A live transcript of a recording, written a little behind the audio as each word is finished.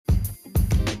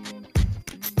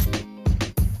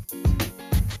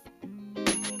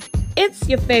It's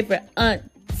your favorite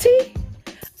auntie.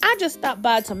 I just stopped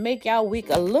by to make y'all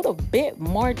week a little bit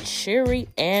more cheery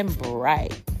and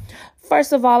bright.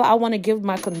 First of all, I want to give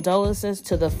my condolences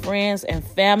to the friends and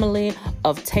family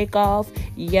of Takeoff.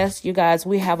 Yes, you guys,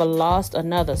 we have lost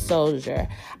another soldier.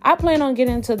 I plan on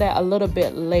getting into that a little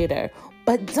bit later.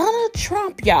 But Donald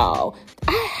Trump, y'all,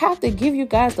 I have to give you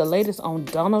guys the latest on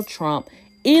Donald Trump,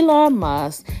 Elon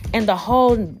Musk, and the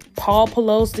whole Paul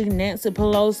Pelosi, Nancy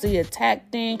Pelosi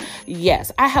attack thing.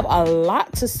 Yes, I have a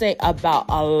lot to say about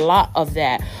a lot of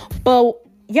that. But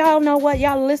y'all know what?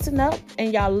 Y'all listen up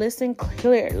and y'all listen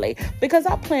clearly, because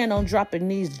I plan on dropping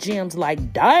these gems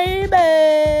like diamonds.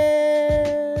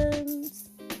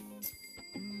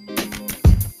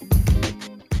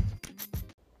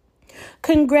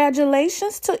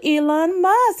 Congratulations to Elon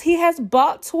Musk. He has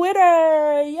bought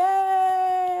Twitter. Yay!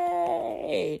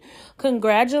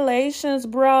 Congratulations,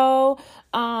 bro.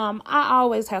 I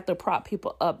always have to prop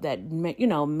people up that make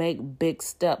big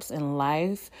steps in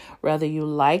life, whether you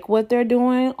like what they're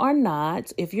doing or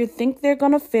not, if you think they're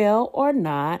going to fail or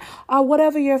not, or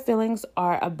whatever your feelings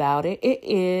are about it. It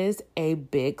is a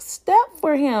big step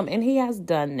for him, and he has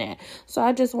done that. So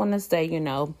I just want to say,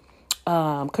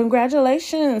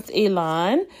 congratulations,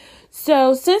 Elon.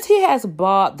 So since he has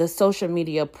bought the social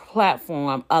media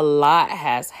platform, a lot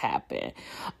has happened.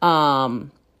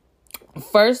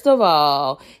 First of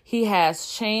all, he has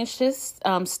changed his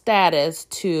status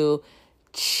to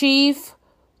Chief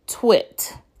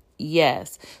Twit.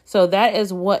 Yes. So that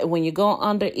is when you go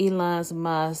under Elon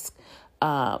Musk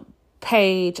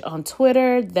page on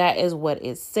Twitter, that is what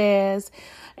it says.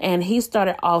 And he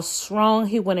started off strong.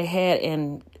 He went ahead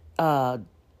and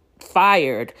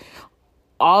fired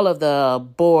all of the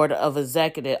board of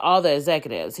all the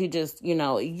executives. He just,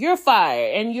 you're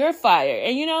fired and you're fired.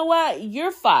 And you know what?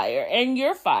 You're fired and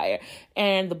you're fired.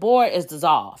 And the board is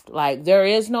dissolved. Like, there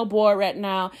is no board right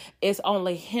now. It's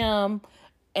only him,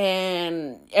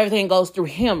 and everything goes through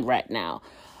him right now.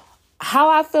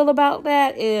 How I feel about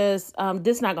that is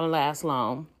this not going to last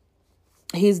long.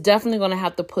 He's definitely going to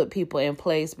have to put people in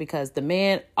place, because the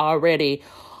man already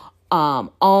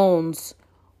owns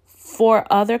three or four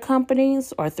other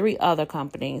companies,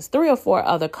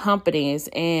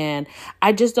 and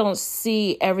I just don't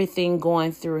see everything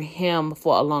going through him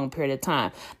for a long period of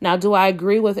time. Now, do I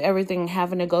agree with everything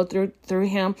having to go through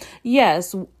him?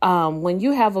 Yes. When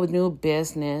you have a new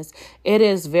business, it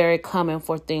is very common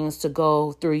for things to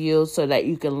go through you so that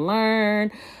you can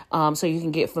learn, so you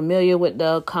can get familiar with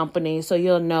the company, so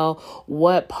you'll know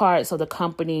what parts of the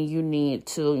company you need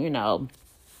to,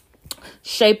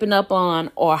 shaping up on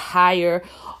or higher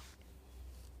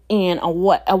in or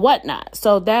whatnot.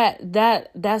 So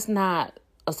that's not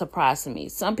a surprise to me.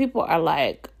 Some people are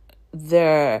like,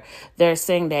 they're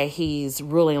saying that he's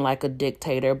ruling like a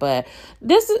dictator, but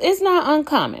this is not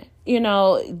uncommon.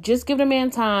 Just give the man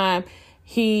time.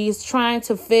 He's trying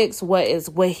to fix what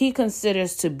he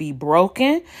considers to be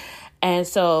broken. And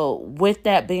so with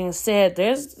that being said,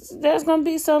 there's going to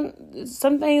be some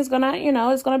things it's going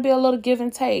to be a little give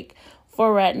and take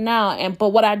for right now. But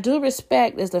what I do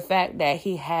respect is the fact that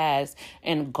he has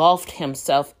engulfed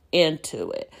himself into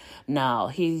it. Now,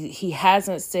 he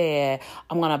hasn't said,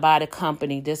 I'm going to buy the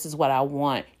company. This is what I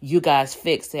want. You guys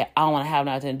fix it. I don't want to have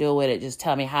nothing to do with it. Just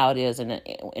tell me how it is in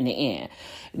the end.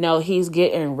 No, he's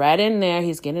getting right in there.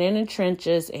 He's getting in the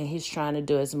trenches, and he's trying to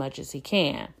do as much as he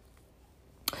can.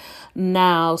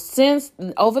 Now, since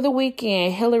over the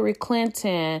weekend, Hillary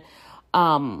Clinton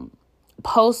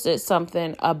posted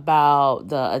something about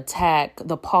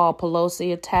the Paul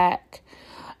Pelosi attack,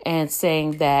 and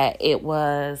saying that it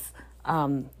was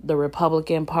the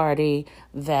Republican Party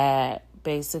that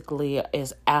basically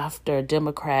is after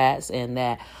Democrats, and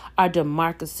that our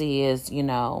democracy is,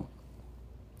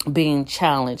 being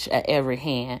challenged at every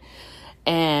hand.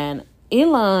 And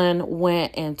Elon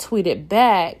went and tweeted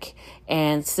back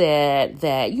and said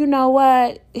that, you know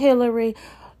what, Hillary,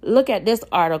 look at this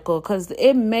article, because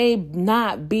it may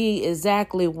not be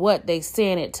exactly what they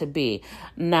saying it to be.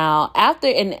 Now, after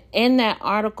in that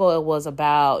article, it was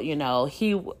about, Paul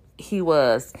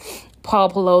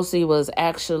Pelosi was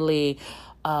actually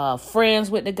friends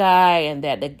with the guy, and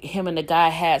that him and the guy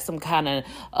had some kind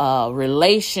of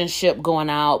relationship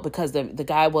going out, because the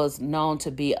guy was known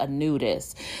to be a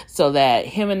nudist. So that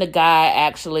him and the guy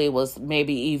actually was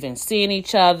maybe even seeing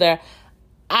each other.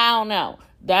 I don't know.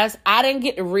 I didn't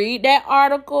get to read that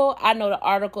article. I know the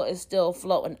article is still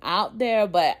floating out there,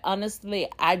 but honestly,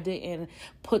 I didn't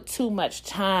put too much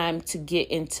time to get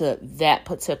into that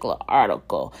particular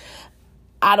article.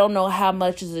 I don't know how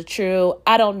much is it true.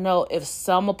 I don't know if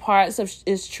some parts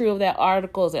is true of that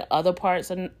article and other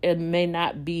parts, and it may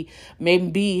not be, may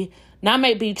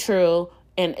be true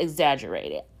and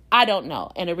exaggerated. I don't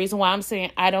know. And the reason why I'm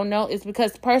saying I don't know is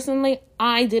because personally,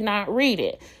 I did not read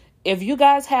it. If you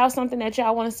guys have something that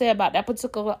y'all want to say about that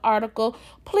particular article,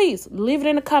 please leave it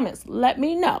in the comments. Let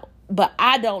me know. But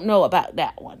I don't know about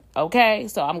that one. Okay?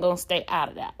 So I'm going to stay out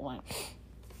of that one.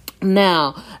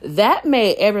 Now, that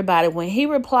made everybody, when he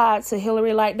replied to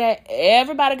Hillary like that,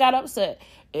 everybody got upset.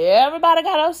 Everybody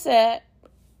got upset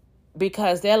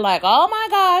because they're like, oh my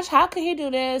gosh, how could he do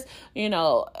this? You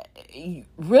know,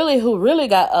 really, who really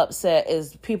got upset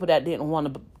is people that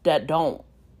don't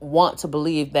want to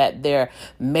believe that there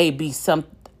may be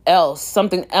something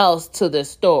else to this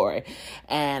story.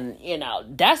 And, you know,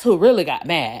 that's who really got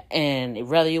mad. And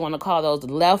whether you want to call those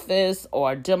leftists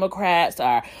or Democrats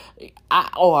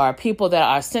or people that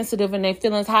are sensitive in their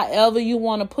feelings, however you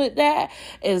want to put that,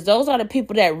 is those are the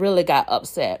people that really got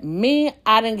upset. Me,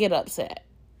 I didn't get upset.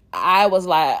 I was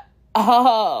like,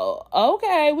 oh,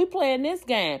 okay, we playing this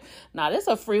game. Now, this is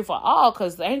a free for all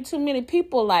because there ain't too many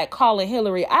people like calling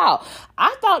Hillary out.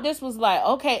 I thought this was like,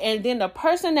 okay, and then the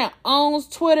person that owns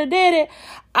Twitter did it.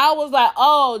 I was like,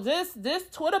 oh, this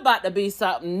Twitter about to be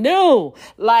something new.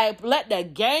 Like, let the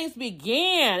games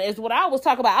begin is what I was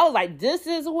talking about. I was like, this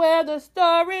is where the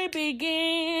story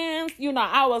begins. You know,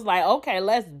 I was like, okay,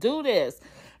 let's do this.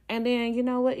 And then, you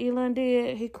know what Elon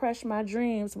did? He crushed my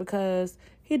dreams because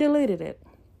he deleted it.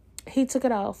 He took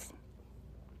it off.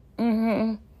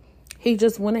 He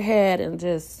just went ahead and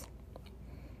just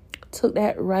took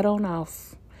that right on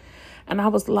off. And I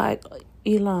was like,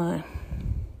 Elon,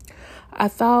 I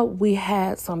thought we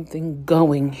had something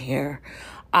going here.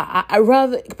 I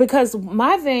rather, because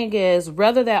my thing is,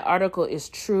 whether that article is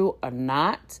true or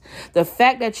not, the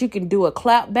fact that you can do a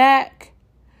clap back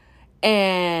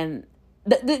and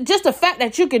just the fact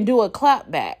that you can do a clap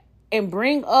back and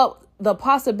bring up the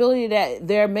possibility that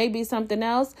there may be something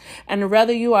else, and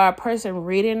whether you are a person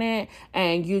reading it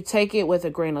and you take it with a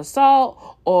grain of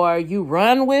salt, or you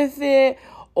run with it,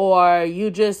 or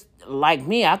you just, like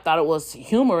me, I thought it was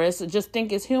humorous, just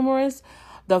think it's humorous.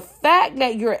 The fact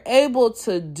that you're able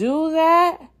to do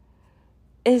that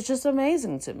is just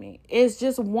amazing to me. It's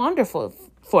just wonderful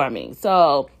for me.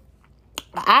 So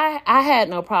I had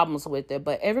no problems with it,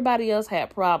 but everybody else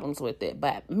had problems with it.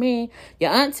 But me, your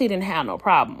auntie didn't have no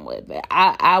problem with it.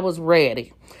 I was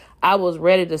ready. I was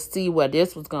ready to see where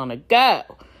this was going to go,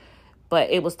 but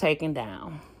it was taken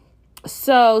down.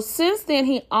 So since then,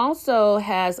 he also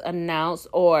has announced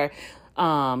or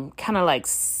kind of like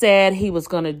said he was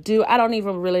going to do. I don't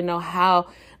even really know how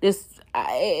this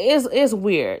is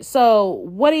weird. So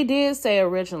what he did say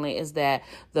originally is that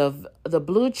the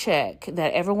blue check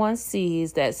that everyone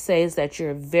sees that says that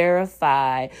you're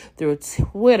verified through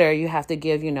Twitter, you have to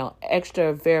give,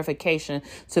 extra verification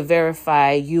to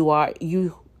verify you are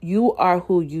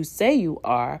who you say you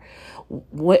are,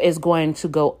 what is going to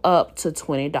go up to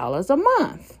 $20 a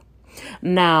month.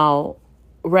 Now,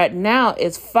 right now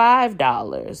it's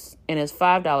 $5 and it's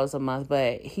 $5 a month,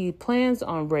 but he plans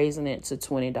on raising it to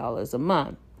 $20 a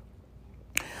month.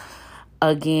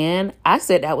 Again, I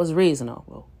said that was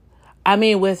reasonable. I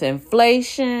mean, with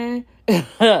inflation,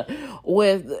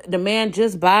 with the man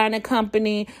just buying a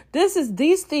company,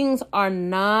 these things are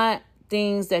not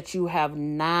things that you have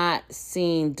not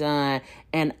seen done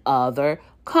in other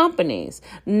companies.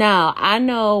 Now, I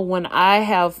know when I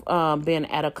have been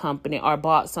at a company or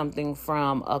bought something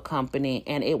from a company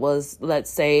and it was,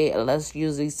 let's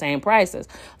use these same prices,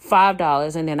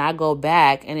 $5, and then I go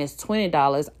back and it's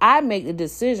 $20, I make the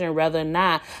decision whether or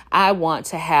not I want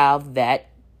to have that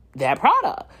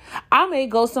product. I may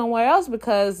go somewhere else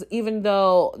because even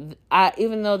though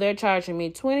they're charging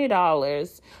me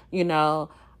 $20,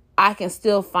 I can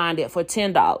still find it for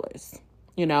 $10.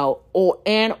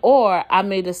 Or I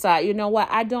may decide,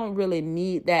 I don't really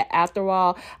need that after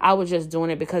all. I was just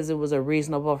doing it because it was a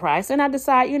reasonable price. And I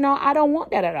decide, I don't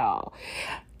want that at all.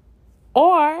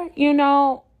 Or,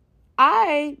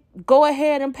 I go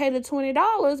ahead and pay the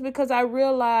 $20 because I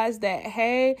realize that,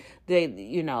 hey,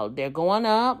 they're going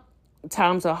up.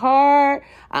 Times are hard.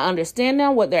 I understand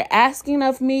them. What they're asking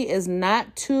of me is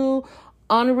not too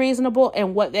unreasonable,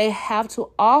 and what they have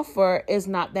to offer is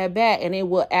not that bad, and it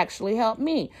will actually help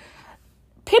me.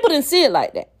 People didn't see it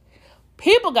like that.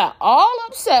 People got all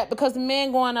upset because the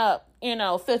man going up,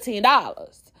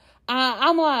 $15.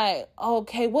 I'm like,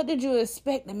 okay, what did you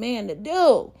expect the man to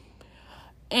do?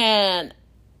 And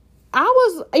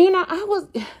Elon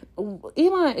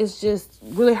is just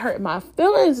really hurting my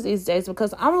feelings these days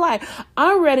because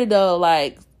I'm ready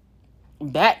to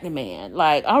back the man.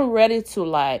 Like, I'm ready to,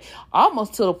 like,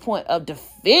 almost to the point of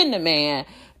defend the man.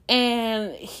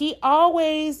 And he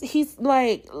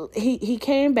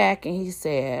came back and he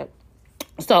said,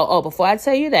 before I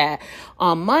tell you that,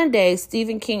 on Monday,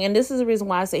 Stephen King, and this is the reason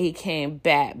why I say he came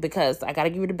back, because I got to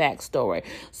give you the backstory.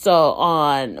 So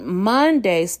on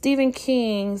Monday, Stephen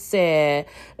King said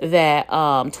that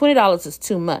 $20 is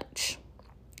too much.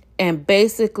 And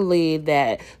basically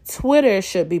that Twitter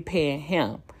should be paying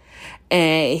him.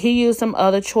 And he used some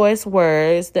other choice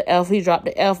words. He dropped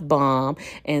the F-bomb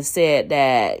and said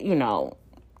that,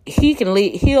 he can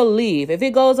leave. He'll leave. If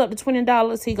it goes up to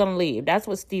 $20, he's going to leave. That's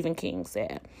what Stephen King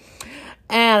said.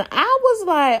 And I was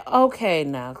like, okay,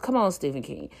 now, come on, Stephen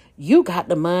King. You got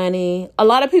the money. A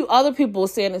lot of other people were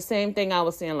saying the same thing I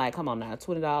was saying, like, come on now,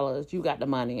 $20, you got the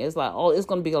money. It's like, it's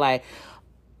going to be like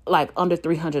under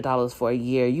 $300 for a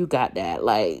year. You got that.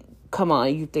 Like, come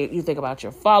on. You think about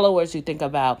your followers. You think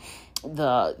about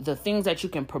the things that you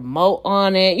can promote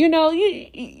on it.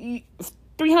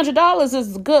 $300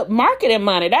 is good marketing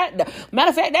money. That, matter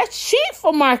of fact, that's cheap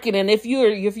for marketing. If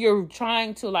you're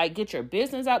trying to, like, get your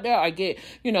business out there or get,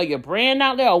 your brand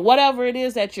out there or whatever it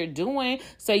is that you're doing.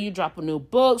 Say you drop a new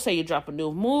book, say you drop a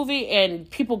new movie, and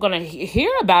people gonna hear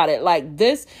about it. Like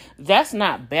this, that's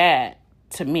not bad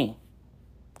to me.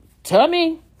 To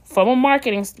me, from a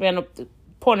marketing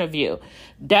point of view,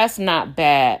 that's not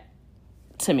bad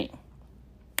to me.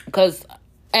 Because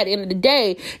at the end of the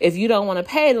day, if you don't want to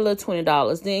pay the little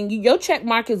 $20, then your check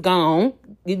mark is gone.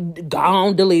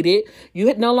 Gone, deleted.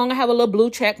 You no longer have a little blue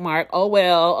check mark. Oh,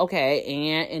 well, okay,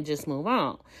 and just move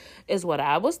on, is what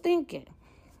I was thinking.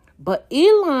 But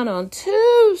Elon on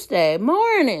Tuesday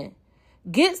morning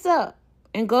gets up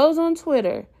and goes on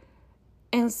Twitter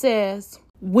and says,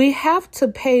 we have to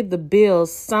pay the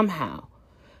bills somehow.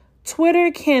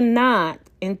 Twitter cannot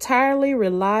entirely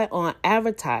rely on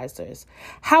advertisers.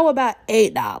 How about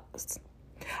 $8?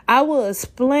 I will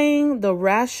explain the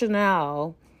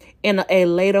rationale in a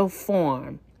later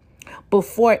form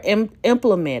before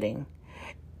implementing.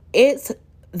 It's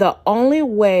the only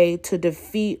way to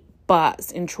defeat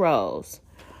bots and trolls.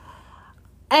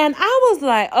 And I was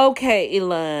like, okay,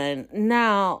 Elon,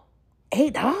 now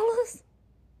 $8?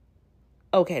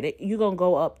 Okay, you're going to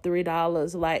go up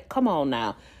 $3. Like, come on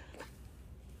now.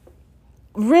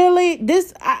 Really?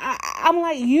 I'm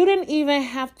like, you didn't even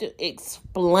have to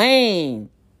explain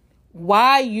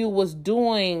why you was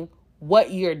doing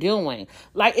what you're doing.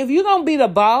 Like, if you're going to be the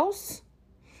boss,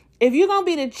 if you're going to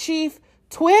be the chief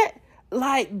twit,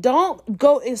 like, don't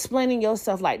go explaining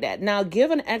yourself like that. Now,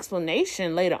 give an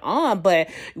explanation later on, but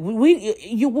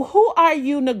who are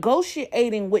you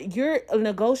negotiating with? You're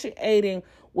negotiating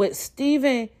with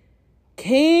Stephen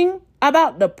King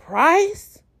about the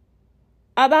price?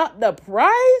 About the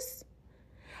price?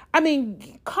 I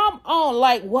mean, come on.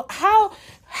 Like, what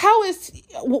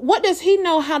does he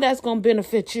know how that's going to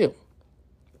benefit you?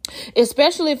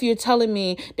 Especially if you're telling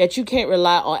me that you can't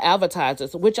rely on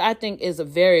advertisers, which I think is a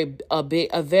very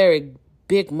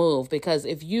big move, because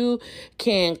if you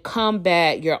can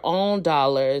combat your own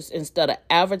dollars instead of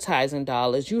advertising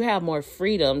dollars, you have more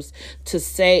freedoms to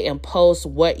say and post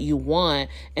what you want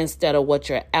instead of what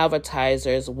your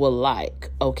advertisers will like.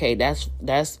 Okay, that's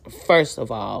first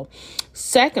of all.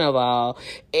 Second of all,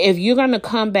 if you're going to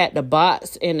combat the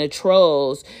bots and the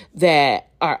trolls that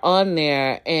are on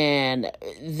there and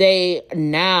they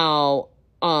now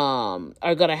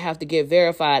are going to have to get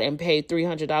verified and pay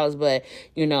 $300. But,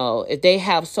 if they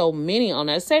have so many on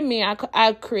there, say me,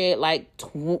 I create like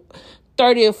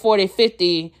 30 or 40,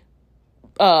 50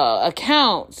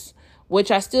 accounts, which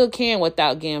I still can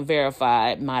without getting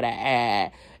verified, might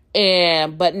I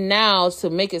add. But now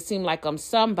to make it seem like I'm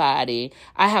somebody,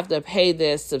 I have to pay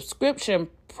this subscription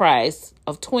price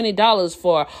of $20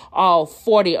 for all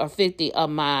 40 or 50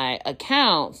 of my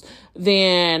accounts.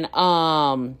 Then,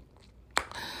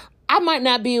 I might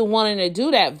not be wanting to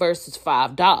do that versus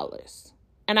 $5.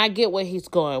 And I get where he's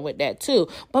going with that too.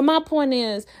 But my point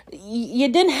is, you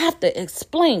didn't have to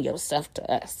explain yourself to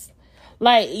us.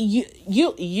 Like,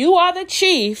 you are the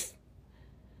chief.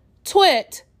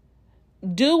 Twit,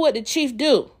 do what the chief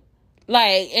do.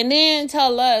 Like, and then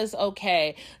tell us,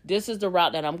 okay, this is the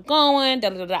route that I'm going.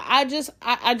 Da, da, da. I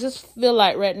just feel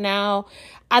like right now,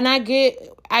 and I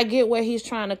get where he's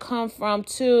trying to come from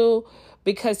too,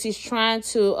 because he's trying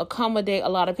to accommodate a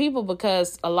lot of people,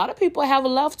 because a lot of people have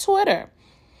left Twitter,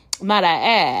 might I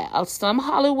add. Some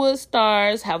Hollywood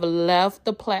stars have left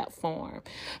the platform.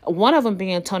 One of them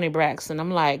being Toni Braxton. I'm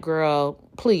like, girl,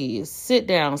 please sit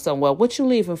down somewhere. What you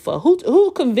leaving for?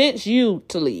 Who convinced you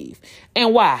to leave?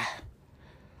 And why?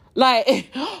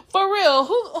 Like, for real,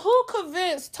 who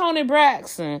convinced Tony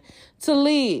Braxton to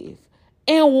leave?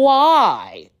 And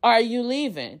why are you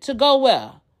leaving? To go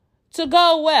where? To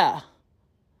go where?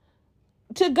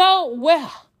 To go where?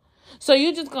 So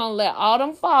you just going to let all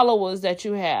them followers that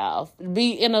you have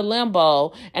be in a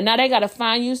limbo, and now they got to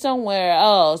find you somewhere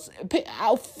else.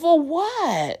 For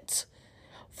what?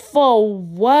 For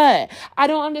what? I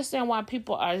don't understand why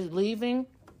people are leaving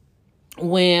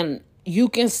when you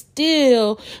can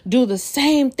still do the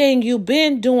same thing you've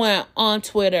been doing on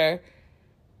Twitter.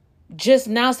 Just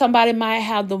now somebody might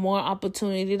have the more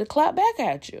opportunity to clap back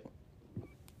at you.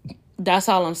 That's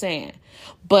all I'm saying.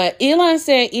 But Elon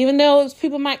said, even though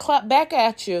people might clap back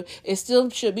at you, it still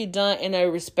should be done in a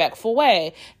respectful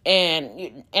way.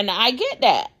 And I get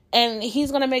that. And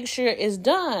he's going to make sure it's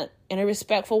done in a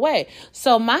respectful way.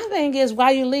 So my thing is, why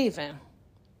are you leaving?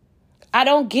 I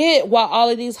don't get why all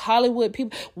of these Hollywood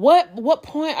people, what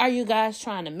point are you guys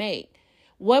trying to make?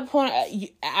 What point?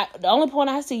 The only point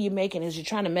I see you making is you're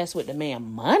trying to mess with the man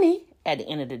money at the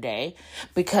end of the day.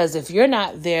 Because if you're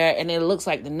not there and it looks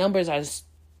like the numbers are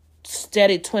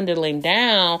steady dwindling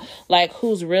down, like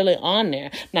who's really on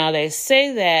there? Now, they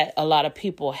say that a lot of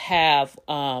people have,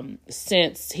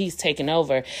 since he's taken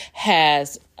over,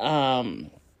 has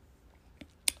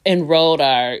enrolled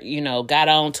or, got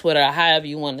on Twitter, however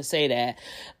you want to say that.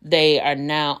 They are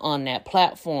now on that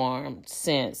platform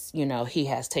since, he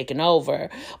has taken over.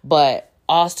 But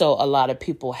also a lot of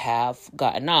people have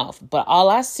gotten off. But all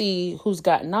I see who's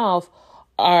gotten off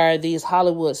are these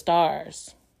Hollywood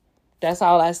stars. That's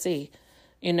all I see,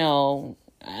 and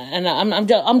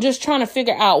I'm just trying to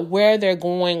figure out where they're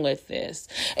going with this.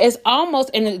 It's almost,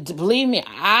 and believe me,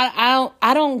 I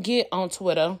don't get on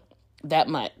Twitter that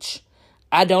much.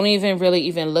 I don't even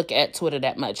look at Twitter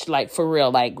that much, like for real,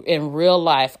 like in real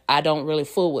life. I don't really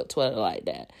fool with Twitter like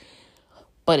that.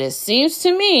 But it seems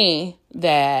to me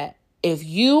that if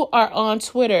you are on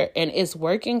Twitter and it's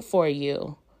working for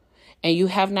you, and you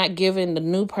have not given the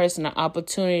new person an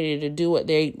opportunity to do what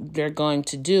they're going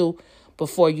to do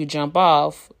before you jump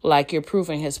off, like you're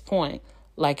proving his point,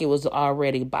 like it was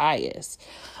already biased.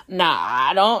 Now,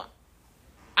 I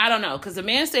don't know, because the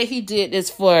man said he did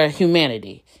this for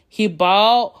humanity. He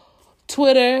bought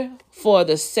Twitter for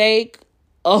the sake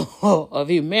of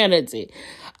humanity.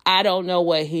 I don't know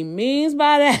what he means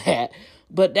by that,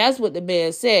 but that's what the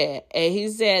man said. And he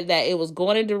said that it was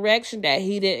going in a direction that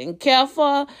he didn't care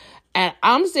for. And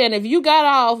I'm saying, if you got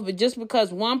off, but just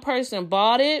because one person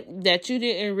bought it that you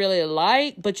didn't really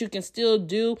like, but you can still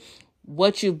do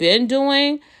what you've been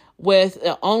doing, with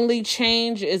the only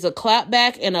change is a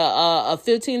clapback and a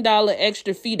 $15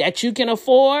 extra fee that you can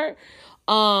afford,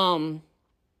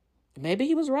 maybe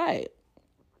he was right.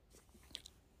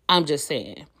 I'm just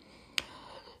saying.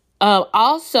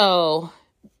 Also,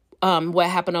 what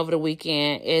happened over the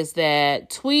weekend is that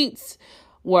tweets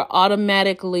were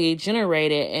automatically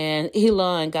generated, and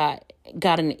Elon got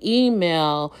an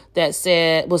email that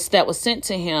was sent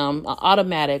to him, an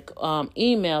automatic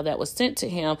email that was sent to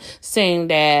him saying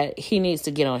that he needs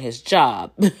to get on his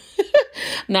job.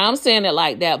 Now, I'm saying it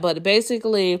like that, but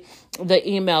basically the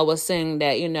email was saying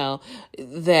that,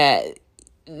 that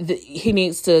he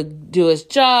needs to do his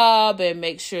job and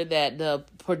make sure that the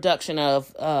production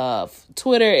of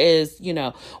Twitter is,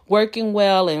 working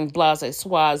well and blase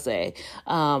swaze.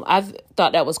 I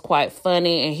thought that was quite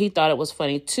funny, and he thought it was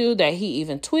funny too that he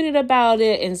even tweeted about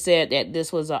it and said that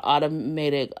this was an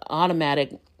automatic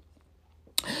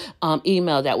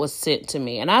email that was sent to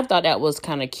me. And I thought that was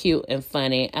kind of cute and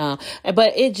funny.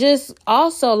 But it just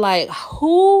also, like,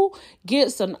 who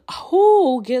gets an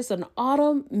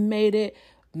automated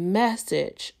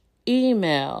message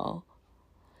email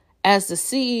as the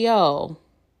CEO?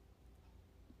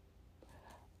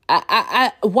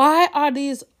 Why are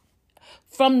these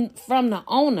from the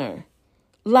owner?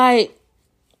 Like,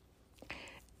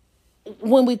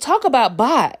 when we talk about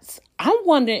bots, I'm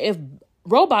wondering if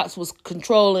robots was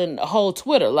controlling the whole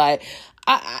Twitter. Like,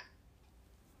 I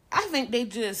think they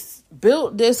just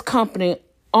built this company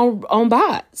on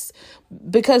bots,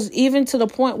 because even to the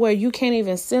point where you can't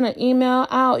even send an email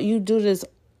out, you do this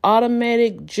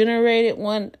automatic generated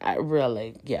one.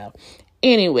 Yeah.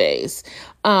 Anyways,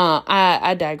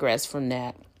 I digress from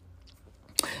that.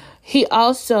 He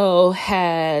also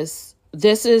has,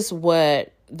 this is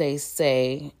what they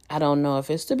say, I don't know if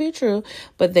it's to be true,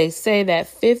 but they say that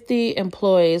 50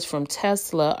 employees from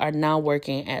Tesla are now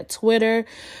working at Twitter.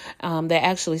 They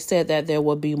actually said that there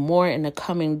will be more in the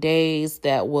coming days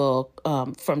that will,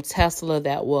 from Tesla,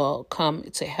 that will come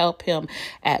to help him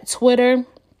at Twitter.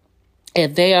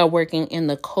 If they are working in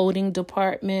the coding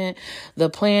department, the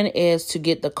plan is to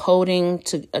get the coding,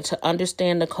 to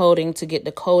understand the coding, to get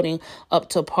the coding up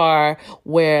to par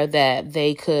where that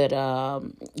they could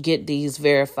get these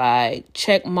verified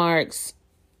check marks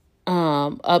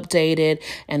updated,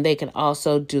 and they can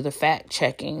also do the fact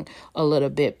checking a little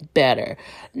bit better.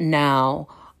 Now,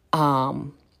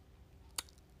 there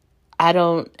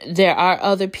are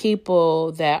other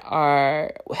people that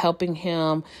are helping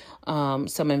him,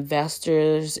 some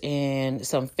investors and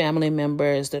some family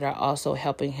members that are also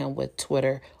helping him with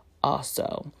Twitter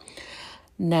also.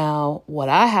 Now, what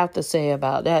I have to say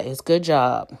about that is good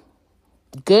job.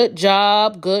 Good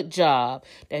job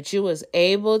that you was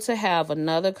able to have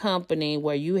another company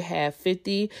where you have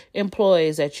 50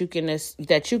 employees that you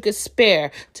could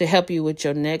spare to help you with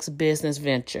your next business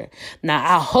venture.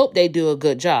 Now, I hope they do a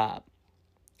good job.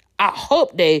 I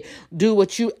hope they do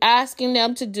what you asking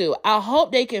them to do. I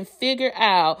hope they can figure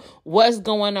out what's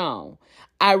going on.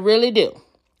 I really do.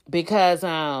 Because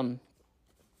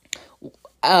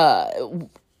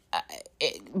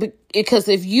because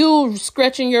if you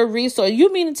scratching your resource,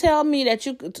 you mean to tell me that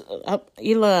you could,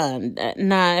 Elon,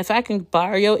 nah, if I can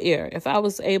borrow your ear, if I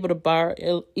was able to borrow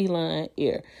Elon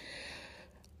ear,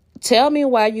 tell me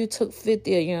why you took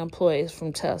 50 of your employees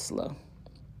from Tesla.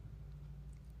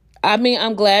 I mean,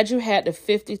 I'm glad you had the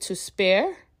 50 to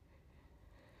spare,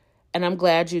 and I'm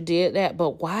glad you did that,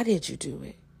 but why did you do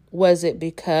it? Was it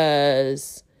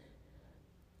because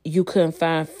you couldn't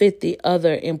find 50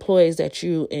 other employees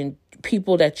and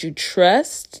people that you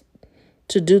trust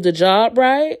to do the job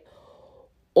right?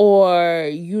 Or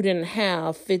you didn't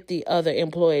have 50 other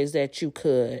employees that you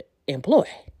could employ?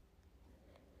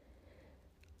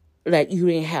 Like you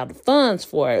didn't have the funds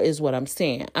for it is what I'm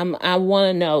saying. I want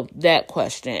to know that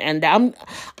question. And I'm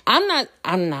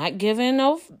not giving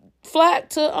no flack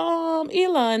to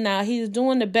Elon now. He's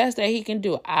doing the best that he can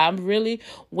do. I'm really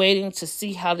waiting to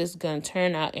see how this is going to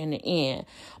turn out in the end.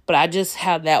 But I just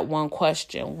have that one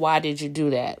question. Why did you do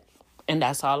that? And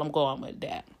that's all I'm going with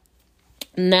that.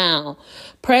 Now,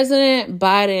 President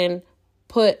Biden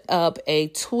put up a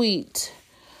tweet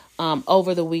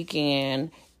over the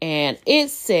weekend, and it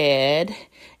said,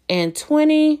 in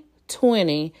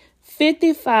 2020,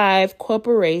 55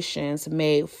 corporations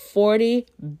made $40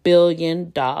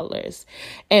 billion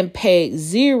and paid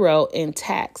zero in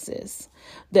taxes.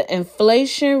 The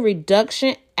Inflation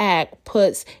Reduction Act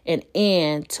puts an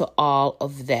end to all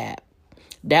of that.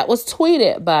 That was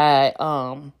tweeted by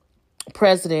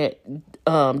President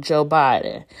Joe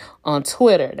Biden on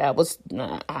Twitter.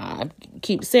 I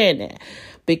keep saying that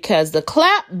because the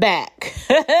clapback,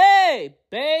 hey,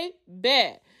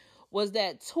 baby, was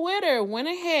that Twitter went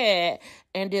ahead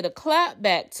and did a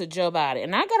clapback to Joe Biden.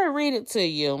 And I got to read it to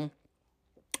you.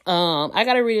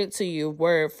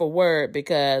 Word for word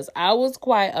because I was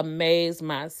quite amazed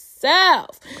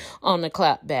myself on the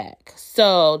clapback.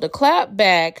 So the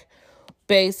clapback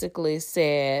basically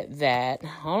said that,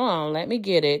 hold on, let me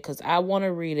get it because I want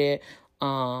to read it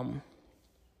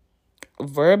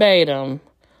verbatim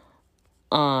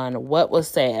on what was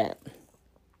said.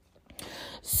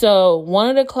 So one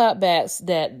of the clapbacks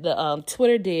that the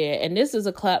Twitter did, and this is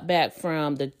a clapback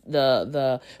from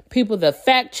the people, the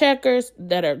fact checkers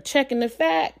that are checking the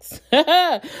facts.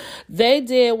 They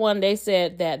did one. They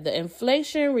said that the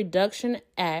Inflation Reduction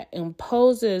Act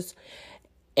imposes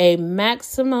a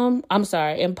minimum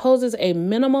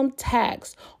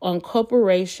tax on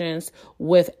corporations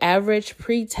with average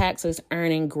pre-taxes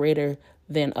earning greater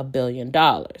than $1 billion.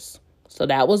 So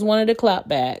that was one of the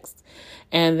clapbacks.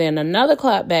 And then another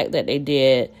clapback that they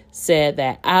did said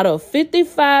that out of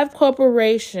 55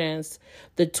 corporations,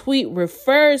 the tweet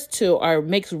refers to or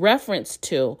makes reference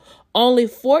to, only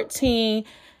 14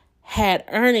 had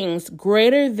earnings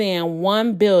greater than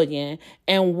 $1 billion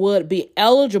and would be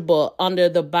eligible under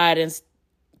the Biden's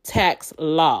tax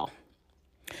law.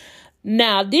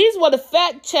 Now, these were the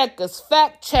fact checkers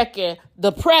fact checking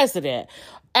the president.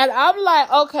 And I'm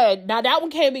like, okay, now that one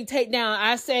can't be taken down.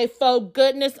 I say, for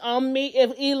goodness on me,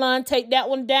 if Elon take that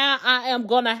one down, I am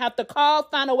going to have to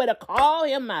find a way to call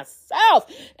him myself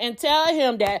and tell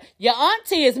him that your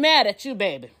auntie is mad at you,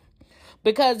 baby.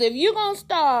 Because if you're going to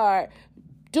start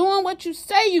doing what you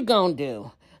say you're going to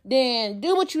do, then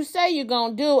do what you say you're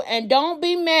going to do. And don't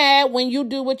be mad when you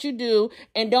do what you do.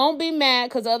 And don't be mad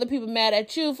because other people mad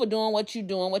at you for doing what you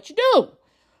do.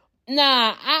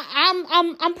 Nah,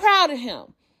 I'm proud of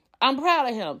him. I'm proud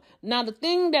of him. Now, the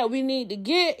thing that we need to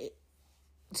get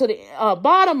to the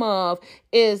bottom of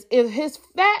is if his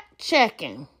fact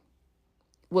checking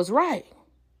was right.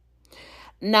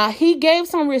 Now, he gave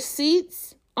some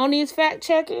receipts on these fact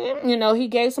checking. He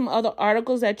gave some other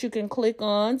articles that you can click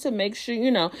on to make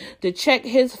sure, to check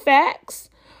his facts.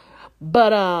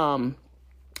 But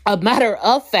a matter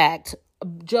of fact,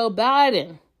 Joe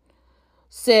Biden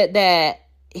said that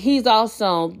he's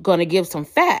also going to give some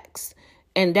facts.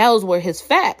 And those were his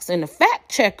facts. And the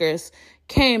fact checkers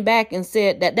came back and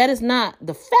said that is not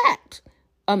the fact,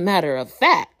 a matter of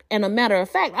fact. And a matter of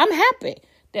fact, I'm happy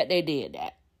that they did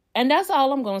that. And that's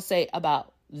all I'm going to say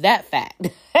about that fact.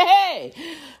 Hey,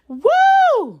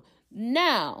 woo!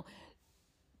 Now,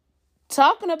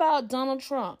 talking about Donald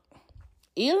Trump,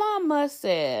 Elon Musk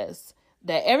says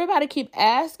that everybody keep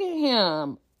asking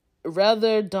him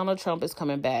whether Donald Trump is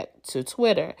coming back to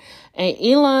Twitter. And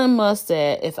Elon Musk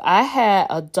said, if I had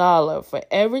 $1 for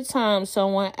every time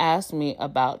someone asked me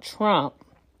about Trump,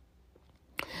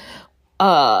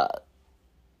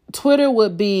 Twitter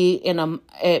would be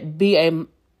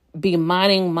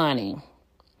mining money.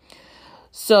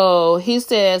 So he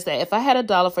says that if I had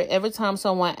 $1 for every time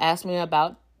someone asked me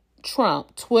about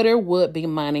Trump, Twitter would be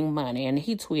mining money. And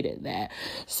he tweeted that.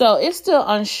 So it's still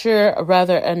unsure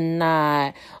whether or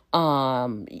not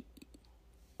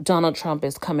Donald Trump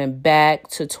is coming back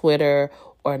to Twitter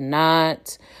or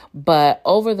not. But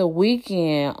over the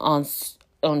weekend on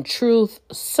Truth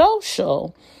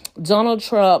Social, Donald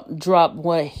Trump dropped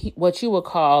what you would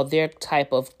call their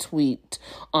type of tweet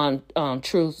on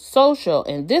Truth Social.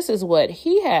 And this is what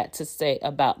he had to say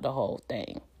about the whole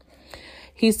thing.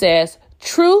 He says,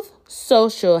 Truth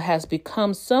Social has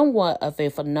become somewhat of a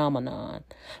phenomenon.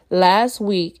 Last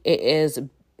week,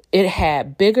 it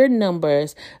had bigger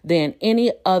numbers than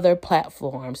any other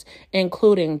platforms,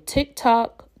 including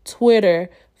TikTok, Twitter,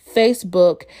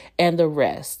 Facebook, and the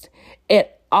rest.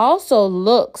 It also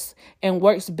looks and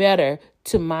works better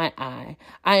to my eye.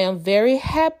 I am very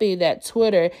happy that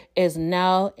Twitter is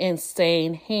now in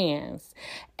sane hands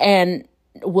and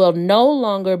will no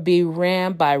longer be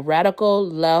ran by radical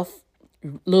left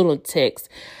lunatics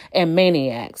and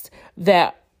maniacs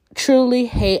that truly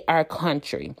hate our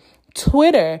country.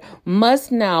 Twitter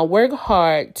must now work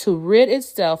hard to rid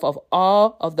itself of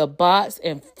all of the bots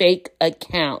and fake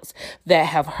accounts that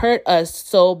have hurt us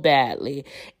so badly.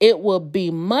 It will be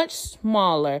much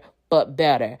smaller, but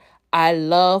better. I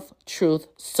love Truth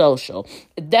Social.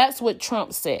 That's what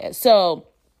Trump said. So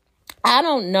I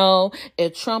don't know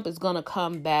if Trump is going to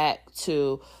come back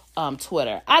to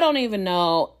Twitter. I don't even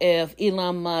know if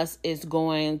Elon Musk is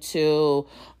going to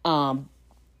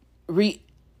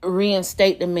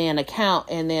reinstate the man account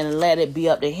and then let it be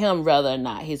up to him whether or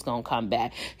not he's going to come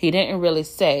back. He didn't really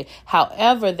say.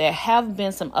 However, there have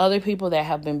been some other people that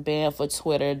have been banned for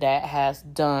Twitter that has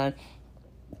done,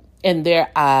 in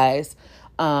their eyes,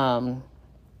 haven't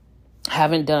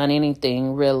done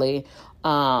anything really,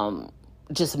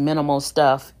 just minimal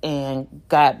stuff, and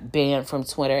got banned from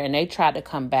Twitter, and they tried to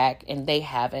come back and they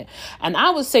haven't. And I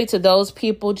would say to those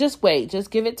people, just wait,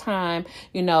 just give it time.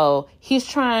 He's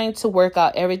trying to work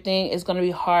out everything. It's going to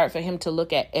be hard for him to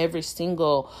look at every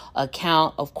single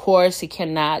account. Of course, he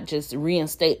cannot just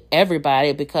reinstate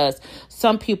everybody because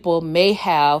some people may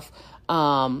have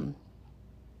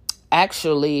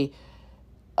actually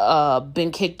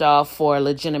been kicked off for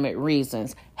legitimate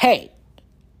reasons. Hey,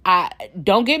 I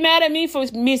don't get mad at me for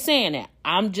me saying that.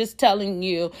 I'm just telling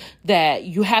you that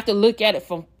you have to look at it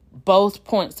from both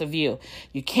points of view.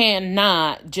 You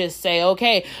cannot just say,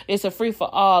 okay, it's a free for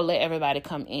all, let everybody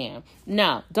come in.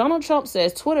 Now, Donald Trump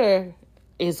says Twitter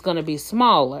is going to be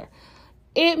smaller.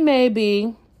 It may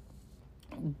be,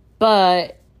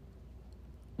 but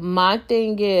my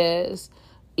thing is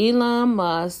Elon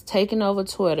Musk taking over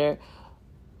Twitter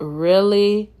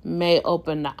really may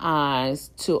open the eyes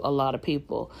to a lot of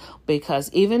people, because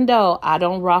even though I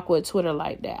don't rock with Twitter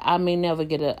like that, I may never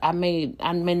get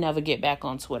back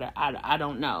on Twitter. I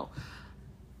don't know.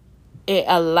 It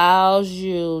allows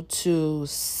you to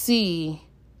see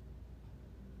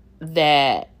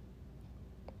that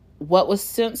what was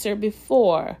censored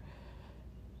before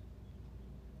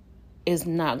is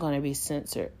not going to be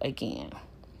censored again.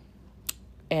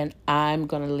 And I'm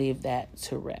going to leave that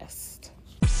to rest.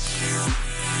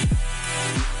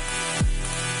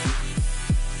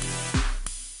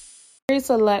 This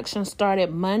election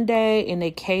started Monday in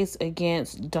a case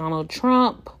against Donald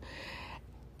Trump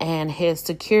and his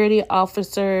security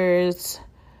officers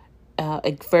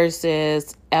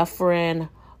versus Efren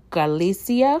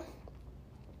Galicia.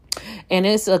 And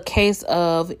it's a case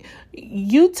of,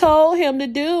 you told him to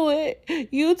do it.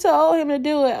 You told him to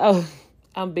do it. Oh,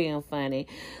 I'm being funny.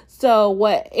 So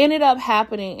what ended up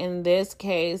happening in this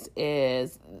case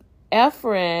is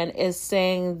Efren is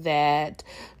saying that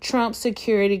Trump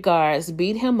security guards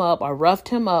beat him up or roughed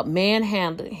him up,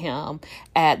 manhandled him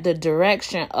at the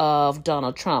direction of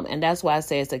Donald Trump. And that's why I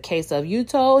say it's a case of you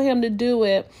told him to do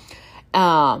it.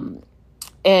 And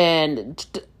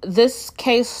this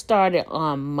case started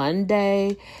on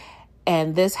Monday,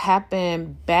 and this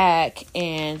happened back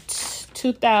in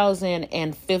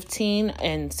 2015.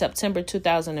 In September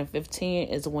 2015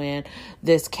 is when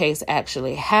this case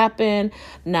actually happened.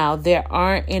 Now, there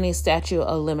aren't any statute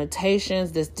of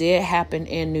limitations. This did happen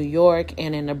in New York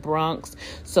and in the Bronx,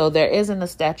 so there isn't a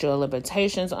statute of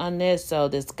limitations on this. So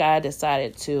this guy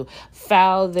decided to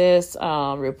file this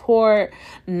report.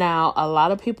 Now, a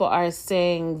lot of people are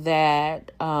saying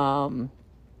that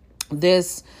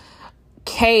this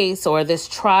case or this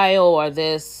trial or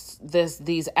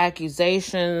these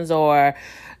accusations or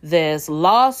this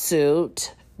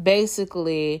lawsuit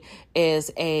basically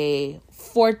is a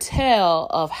foretell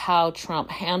of how Trump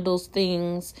handles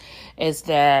things. Is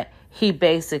that he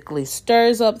basically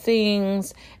stirs up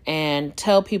things and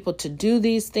tell people to do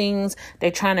these things. They're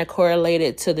trying to correlate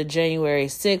it to the January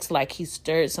 6th, like he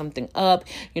stirred something up.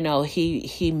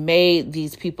 He made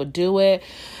these people do it.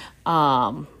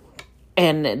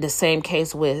 And the same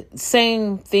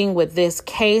thing with this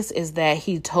case is that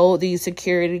he told these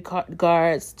security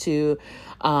guards to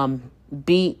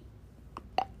beat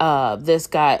this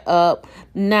guy up.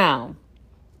 Now,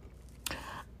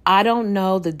 I don't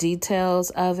know the details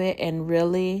of it, and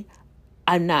really,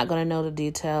 I'm not going to know the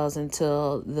details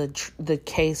until the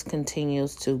case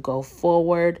continues to go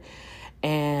forward,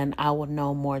 and I will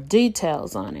know more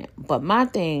details on it. But my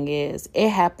thing is, it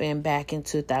happened back in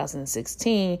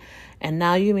 2016, and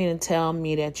now you mean to tell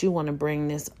me that you want to bring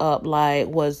this up? Like,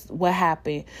 what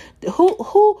happened?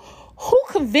 Who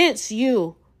convinced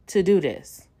you to do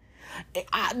this?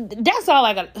 That's all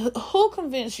I got. Who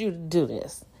convinced you to do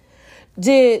this?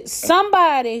 Did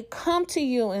somebody come to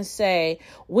you and say,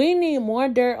 we need more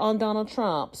dirt on Donald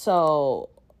Trump, so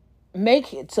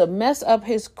to mess up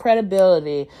his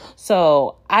credibility,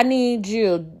 so I need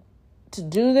you to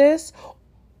do this?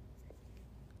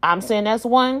 I'm saying that's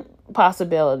one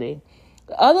possibility.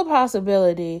 The other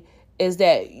possibility is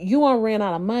that you ran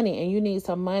out of money and you need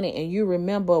some money, and you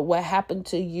remember what happened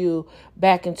to you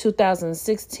back in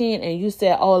 2016 and you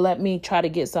said, oh, let me try to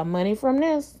get some money from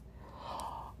this.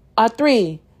 Or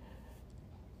 3,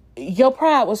 your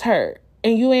pride was hurt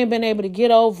and you ain't been able to get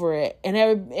over it, and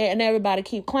everybody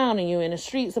keep clowning you in the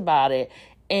streets about it,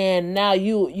 and now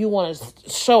you want to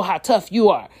show how tough you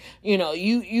are. You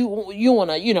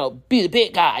want to be the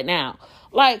big guy now.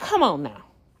 Like, come on now.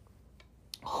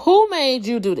 Who made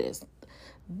you do this?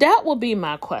 That would be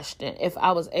my question if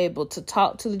I was able to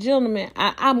talk to the gentleman.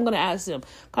 I'm going to ask him,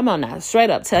 come on now, straight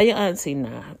up, tell your auntie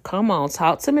now. Come on,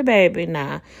 talk to me, baby,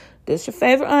 now. This your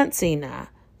favorite auntie now.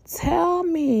 Tell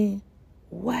me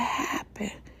what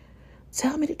happened.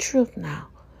 Tell me the truth now.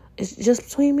 It's just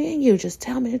between me and you. Just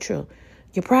tell me the truth.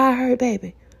 Your pride hurt,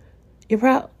 baby. Your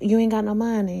pride, you ain't got no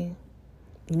money.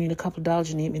 You need a couple of dollars.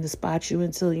 You need me to spot you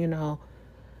until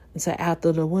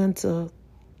after the winter.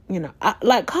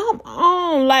 Come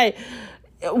on. Like,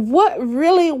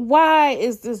 why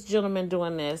is this gentleman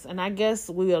doing this? And I guess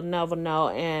we will never know.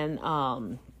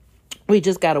 And, we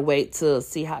just got to wait to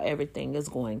see how everything is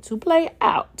going to play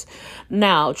out.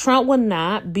 Now, Trump will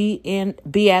not be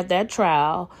at that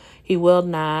trial. He will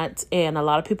not. And a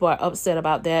lot of people are upset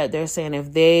about that. They're saying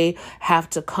if they have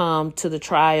to come to the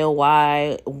trial,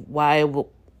 why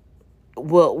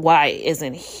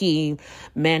isn't he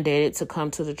mandated to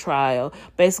come to the trial?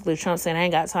 Basically, Trump saying, I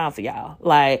ain't got time for y'all.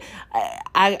 Like,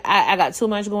 I got too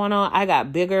much going on. I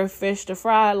got bigger fish to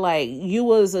fry. Like, you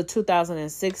was a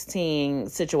 2016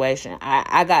 situation.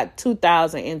 I got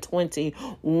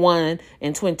 2021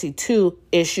 and 22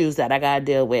 issues that I got to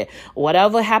deal with.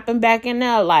 Whatever happened back in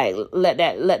there, like, let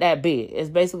that be.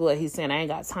 It's basically what he's saying. I ain't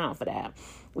got time for that.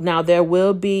 Now, there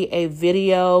will be a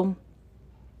video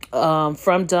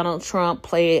from Donald Trump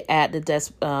played at the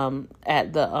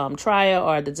trial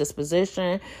or the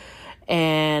disposition,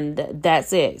 and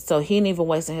that's it. So he ain't even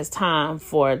wasting his time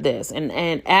for this. And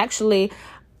actually,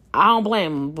 I don't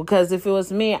blame him, because if it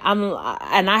was me,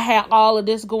 I had all of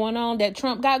this going on that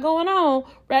Trump got going on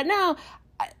right now,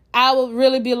 I would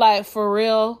really be like, for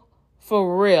real.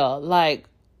 Like,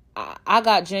 I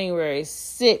got January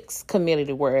 6th committee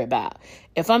to worry about.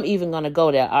 If I'm even going to go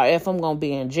there, or if I'm going to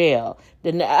be in jail,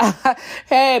 then,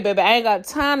 hey, baby, I ain't got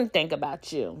time to think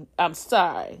about you. I'm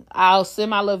sorry. I'll send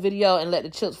my little video and let the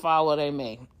chips fall where they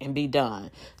may and be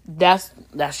done. That's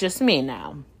just me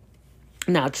now.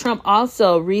 Now, Trump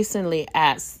also recently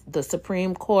asked the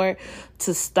Supreme Court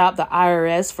to stop the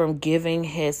IRS from giving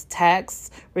his tax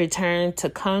return to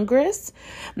Congress.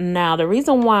 Now, the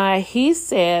reason why he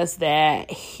says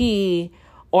that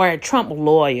or Trump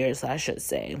lawyers, I should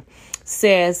say,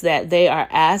 says that they are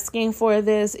asking for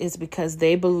this is because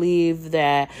they believe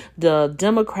that the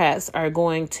Democrats are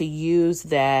going to use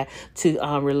that to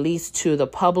release to the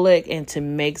public and to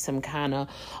make some kind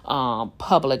of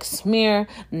public smear.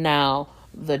 Now,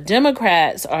 the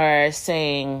Democrats are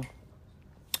saying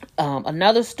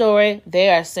another story. They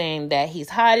are saying that he's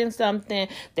hiding something.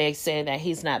 They say that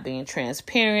he's not being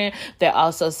transparent. They're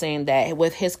also saying that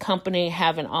with his company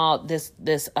having all this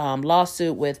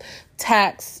lawsuit with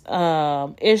tax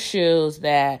issues,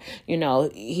 that,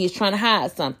 he's trying to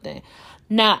hide something.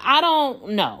 Now, I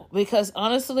don't know, because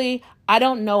honestly, I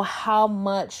don't know how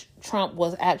much Trump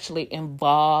was actually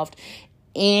involved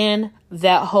in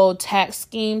that whole tax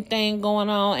scheme thing going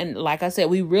on. And like I said,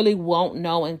 we really won't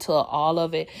know until all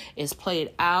of it is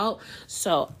played out.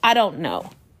 So I don't know.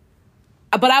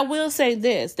 But I will say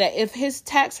this, that if his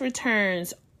tax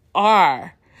returns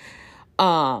are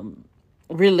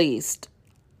released,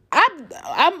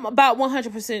 I'm about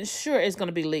 100% sure it's going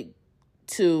to be leaked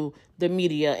to the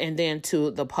media and then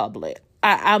to the public.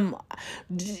 I'm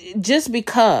just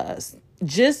because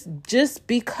this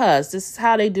is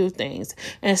how they do things,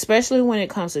 and especially when it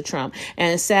comes to Trump.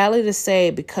 And sadly to say,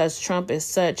 because Trump is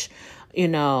such,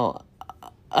 a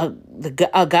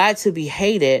guy to be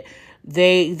hated,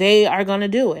 they are going to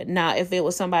do it. Now, if it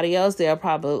was somebody else, they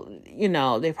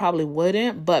probably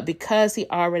wouldn't. But because he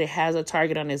already has a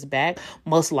target on his back,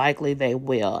 most likely they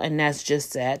will. And that's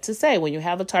just sad to say. When you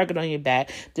have a target on your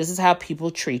back, this is how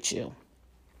people treat you.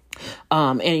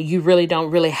 And you really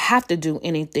don't have to do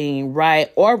anything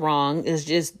right or wrong. It's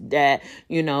just that,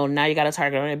 now you got a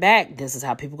target on your back. This is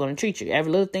how people are going to treat you. Every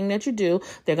little thing that you do,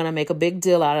 they're going to make a big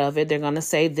deal out of it. They're going to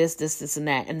say this, and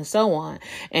that, and so on.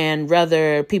 And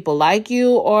whether people like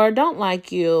you or don't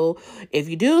like you, if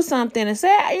you do something and say,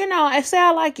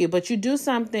 I like you, but you do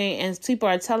something and people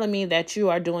are telling me that you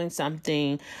are doing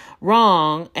something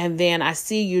wrong, and then I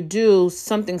see you do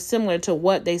something similar to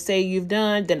what they say you've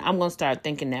done, then I'm going to start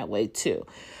thinking that way too.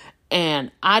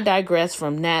 And I digress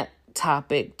from that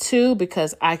topic too,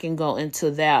 because I can go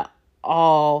into that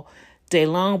all day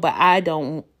long, but I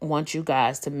don't want you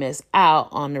guys to miss out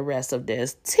on the rest of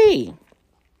this tea.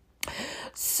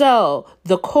 So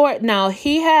the court, now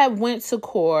he had went to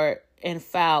court and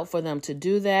filed for them to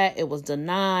do that. It was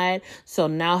denied. So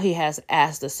now he has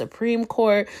asked the Supreme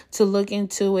Court to look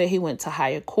into it. He went to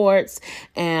higher courts.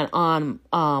 And on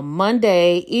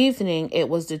Monday evening, it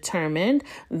was determined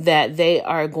that they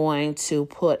are going to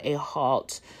put a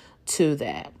halt to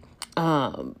that.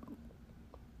 The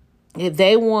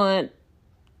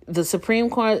Supreme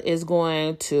Court is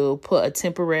going to put a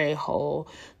temporary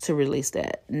hold to release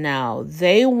that. Now,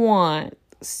 they want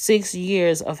 6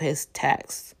 years of his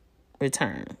tax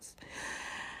returns.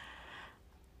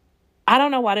 I don't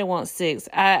know why they want 6.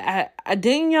 I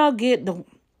didn't y'all get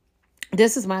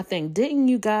this is my thing. Didn't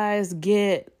you guys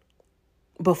get,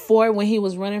 before when he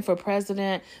was running for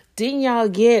president, didn't y'all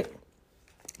get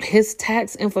his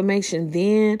tax information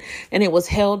then, and it was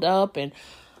held up and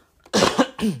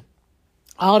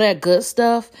all that good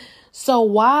stuff? So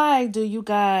why do you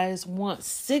guys want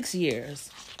 6 years?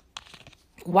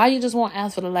 Why you just won't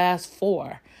ask for the last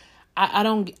 4? I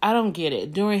don't get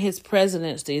it. During his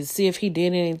presidency, see if he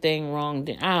did anything wrong.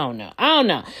 I don't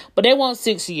know. But they want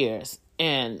 6 years.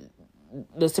 And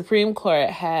the Supreme Court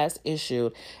has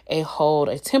issued a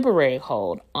temporary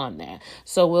hold on that.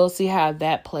 So we'll see how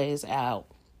that plays out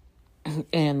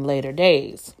in later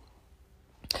days.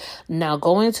 Now,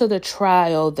 going to the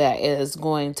trial that is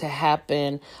going to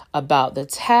happen about the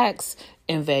tax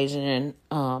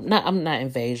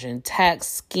tax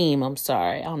scheme. I'm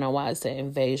sorry. I don't know why I said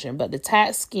invasion, but the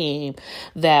tax scheme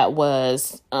that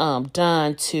was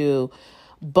done to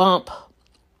bump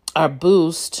or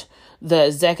boost the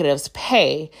executive's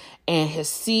pay, and his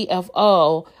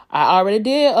CFO. I already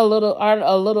did a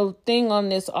little thing on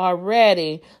this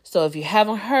already. So if you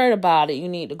haven't heard about it, you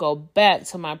need to go back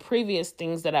to my previous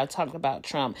things that I talked about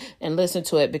Trump and listen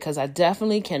to it, because I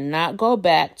definitely cannot go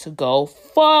back to go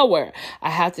forward. I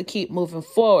have to keep moving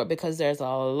forward because there's a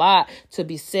lot to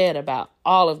be said about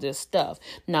all of this stuff.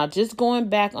 Now, just going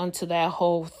back onto that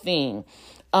whole thing.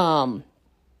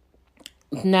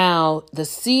 Now, the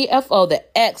CFO,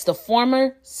 the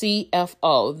former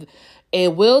CFO,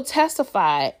 it will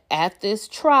testify at this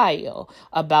trial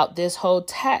about this whole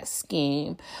tax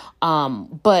scheme.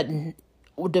 But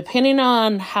depending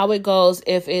on how it goes,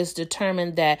 if it's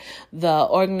determined that the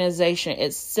organization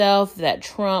itself, that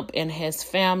Trump and his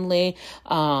family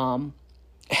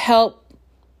help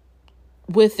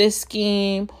with this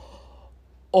scheme,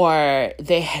 or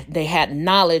they had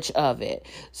knowledge of it.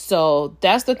 So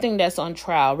that's the thing that's on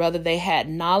trial. Whether they had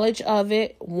knowledge of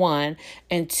it, one,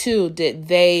 and two, did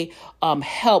they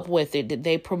help with it? Did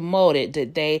they promote it?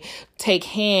 Did they take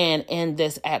hand in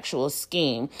this actual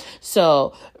scheme?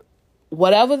 So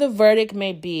whatever the verdict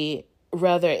may be,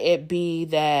 whether it be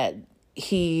that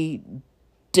he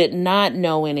did not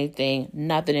know anything,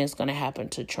 nothing is going to happen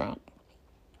to Trump.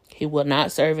 He will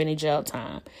not serve any jail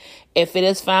time. If it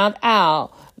is found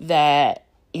out that,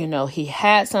 he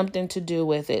had something to do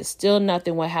with it, still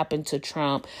nothing will happen to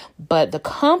Trump, but the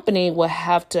company will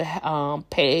have to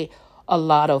pay a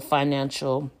lot of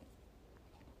financial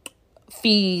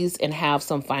fees and have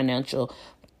some financial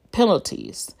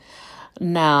penalties.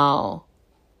 Now,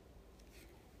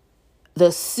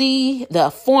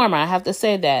 the former, I have to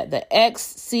say that the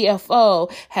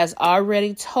ex-CFO has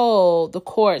already told the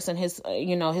courts and his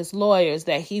lawyers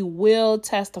that he will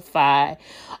testify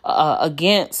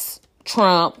against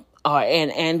Trump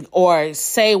or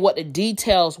say what the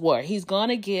details were. He's going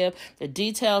to give the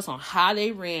details on how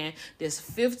they ran this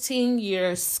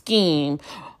 15-year scheme,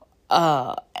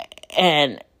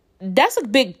 and that's a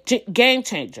big game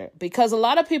changer, because a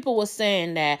lot of people were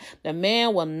saying that the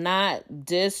man will not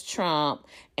diss Trump,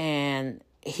 and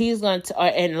he's going to,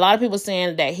 and a lot of people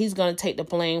saying that he's going to take the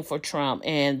blame for Trump,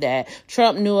 and that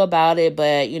Trump knew about it,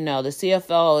 but, the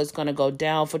CFO is going to go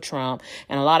down for Trump.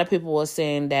 And a lot of people were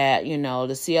saying that, the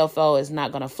CFO is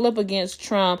not going to flip against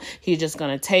Trump. He's just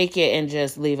going to take it and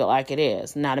just leave it like it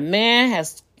is. Now, the man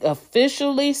has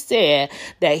officially said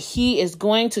that he is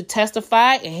going to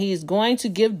testify and he's going to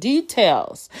give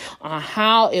details on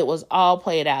how it was all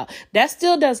played out. That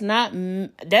still does not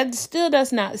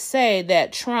say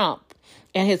that Trump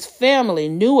and his family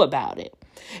knew about it.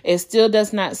 It still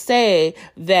does not say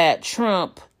that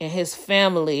Trump and his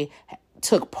family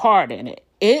took part in it.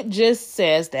 It just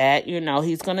says that,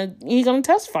 he's gonna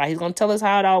testify. He's gonna tell us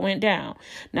how it all went down.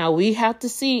 Now, we have to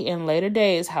see in later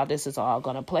days how this is all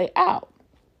gonna play out.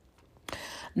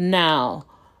 Now,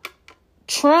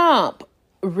 Trump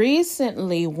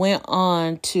recently went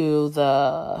on to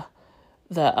the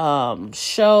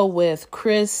show with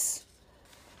Chris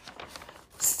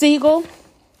Siegel.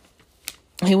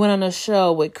 He went on a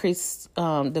show with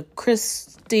the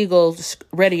Chris Siegel's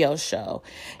radio show,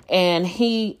 and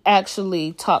he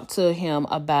actually talked to him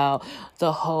about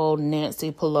the whole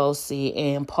Nancy Pelosi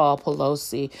and Paul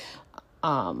Pelosi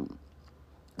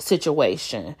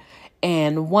situation.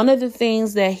 And one of the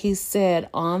things that he said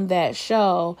on that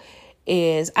show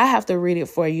is, I have to read it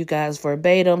for you guys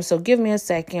verbatim. So give me a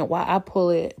second while I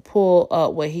pull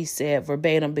up what he said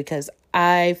verbatim, because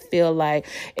I feel like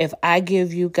if I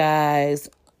give you guys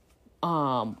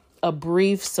a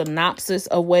brief synopsis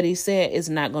of what he said, it's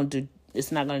not going to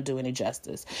do any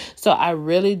justice. So I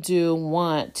really do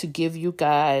want to give you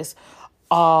guys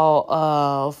all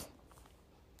of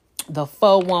the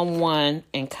 411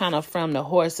 and kind of from the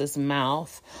horse's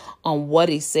mouth on what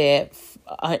he said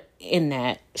in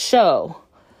that show,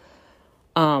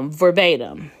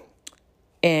 verbatim.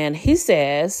 And he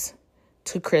says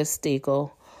to Chris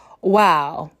Siegel,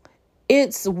 "Wow,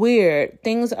 it's weird.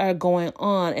 Things are going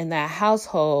on in that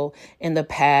household in the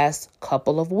past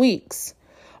couple of weeks.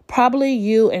 Probably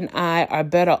you and I are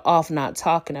better off not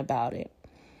talking about it.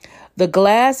 The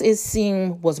glass, it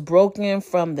seemed, was broken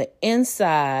from the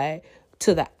inside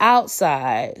to the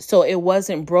outside. So it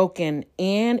wasn't broken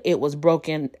in, it was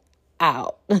broken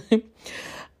out.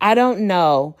 I don't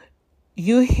know.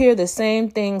 You hear the same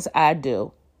things I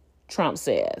do," Trump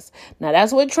says. Now,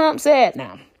 that's what Trump said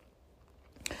now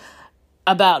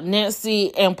about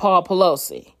Nancy and Paul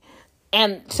Pelosi.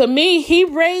 And to me, he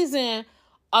raising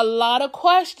a lot of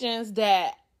questions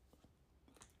that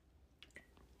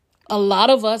a lot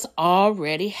of us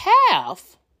already have.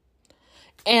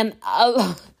 And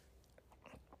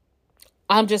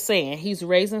I'm just saying, he's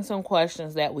raising some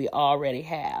questions that we already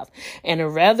have.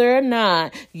 And whether or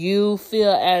not you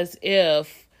feel as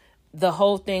if the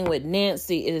whole thing with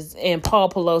Nancy and Paul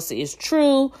Pelosi is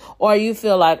true, or you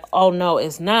feel like, oh no,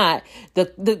 it's not,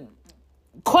 the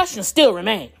questions still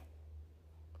remain.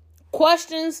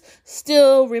 Questions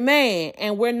still remain,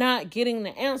 and we're not getting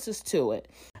the answers to it.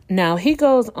 Now, Trump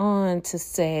goes on to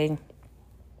say,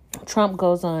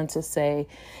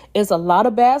 it's a lot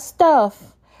of bad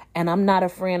stuff, and I'm not a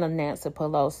friend of Nancy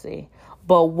Pelosi,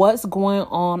 but what's going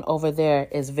on over there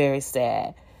is very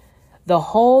sad. The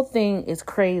whole thing is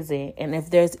crazy. And if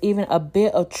there's even a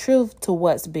bit of truth to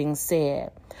what's being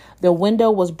said, the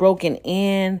window was broken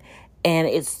in, and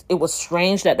it was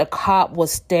strange that the cop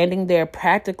was standing there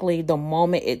practically the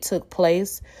moment it took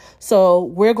place. So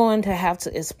we're going to have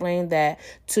to explain that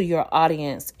to your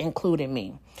audience, including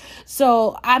me.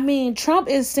 So, I mean, Trump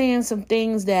is saying some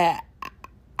things that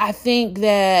I think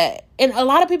that, and a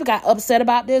lot of people got upset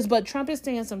about this, but Trump is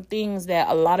saying some things that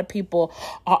a lot of people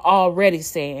are already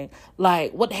saying.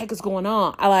 Like, what the heck is going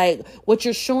on? I like what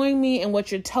you're showing me and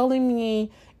what you're telling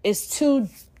me is two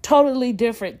totally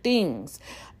different things.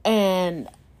 And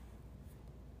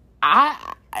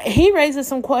he raises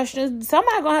some questions.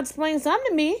 Somebody gonna have to explain something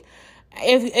to me.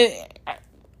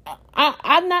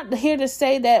 I'm not here to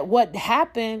say that what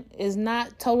happened is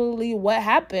not totally what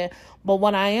happened, but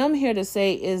what I am here to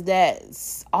say is that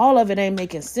all of it ain't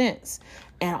making sense,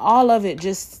 and all of it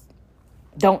just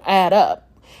don't add up.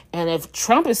 And if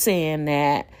Trump is saying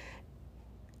that,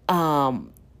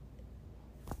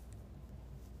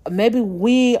 maybe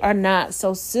we are not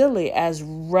so silly as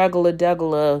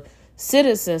regular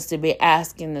citizens to be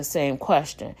asking the same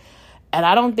question. And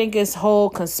I don't think it's whole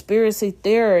conspiracy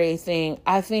theory thing.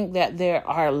 I think that there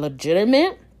are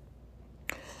legitimate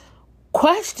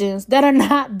questions that are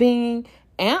not being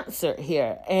answered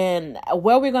here. And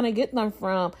where we're going to get them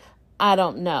from, I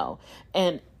don't know.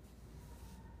 And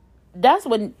that's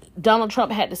what Donald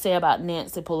Trump had to say about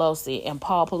Nancy Pelosi and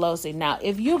Paul Pelosi. Now,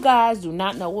 if you guys do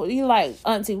not know, what you like,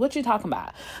 Auntie, what you talking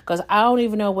about? Because I don't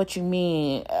even know what you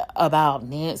mean about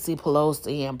Nancy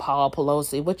Pelosi and Paul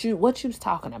Pelosi. What you was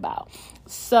talking about?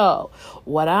 So,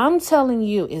 what I'm telling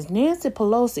you is Nancy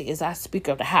Pelosi is our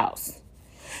Speaker of the House.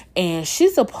 And she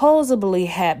supposedly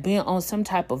had been on some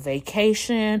type of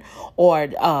vacation or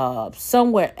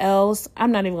somewhere else.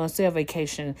 I'm not even going to say a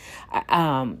vacation.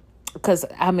 Because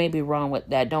I may be wrong with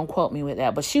that. Don't quote me with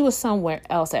that. But she was somewhere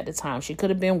else at the time. She could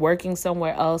have been working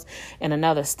somewhere else in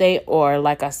another state, or,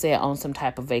 like I said, on some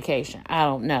type of vacation. I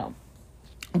don't know.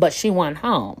 But she went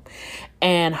home.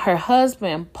 And her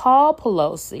husband, Paul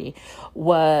Pelosi,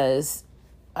 was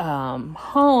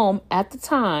home at the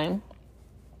time.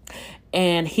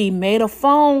 And he made a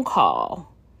phone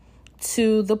call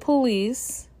to the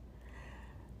police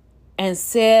and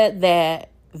said that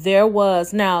there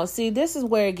was, now, see, this is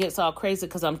where it gets all crazy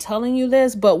because I'm telling you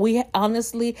this, but we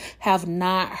honestly have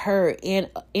not heard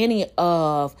any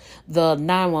of the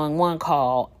 911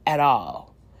 call at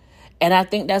all. And I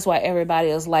think that's why everybody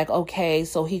is like, okay,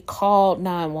 so he called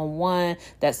 911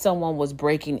 that someone was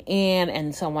breaking in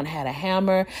and someone had a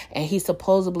hammer, and he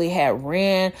supposedly had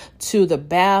ran to the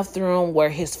bathroom where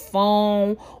his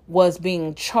phone was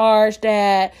being charged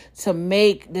at to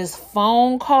make this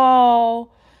phone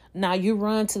call. Now you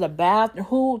run to the bathroom.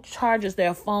 Who charges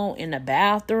their phone in the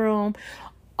bathroom?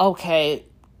 Okay,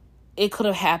 it could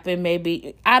have happened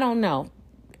maybe. I don't know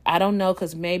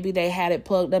because maybe they had it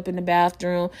plugged up in the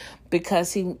bathroom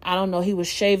because he was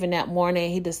shaving that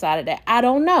morning. He decided that, I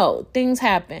don't know, things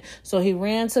happen. So he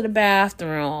ran to the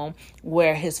bathroom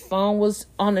where his phone was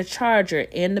on the charger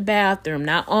in the bathroom,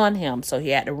 not on him. So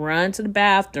he had to run to the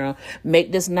bathroom,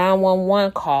 make this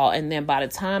 911 call. And then by the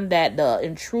time that the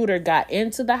intruder got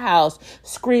into the house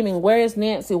screaming, "Where is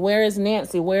Nancy? Where is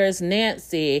Nancy? Where is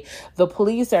Nancy?" The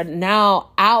police are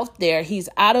now out there. He's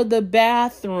out of the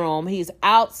bathroom. He's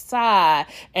outside.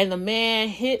 And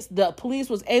the police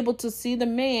was able to see the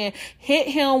man hit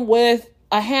him with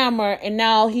a hammer. And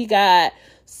now he got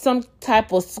some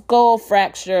type of skull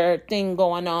fracture thing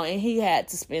going on, and he had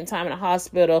to spend time in the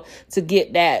hospital to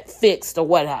get that fixed or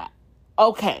whatnot.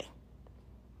 Okay.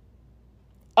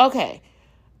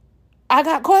 I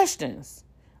got questions.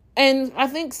 And I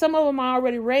think some of them are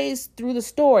already raised through the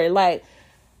story. Like,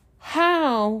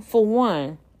 how, for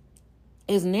one,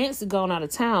 is Nancy going out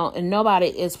of town and nobody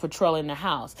is patrolling the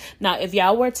house? Now, if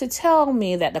y'all were to tell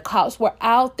me that the cops were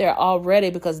out there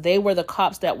already because they were the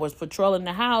cops that was patrolling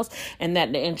the house and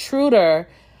that the intruder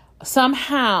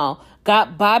somehow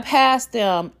got bypassed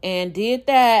them and did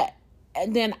that,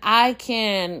 then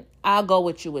I'll go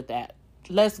with you with that.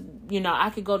 I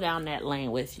could go down that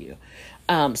lane with you.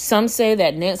 Some say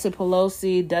that Nancy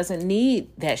Pelosi doesn't need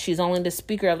that. She's only the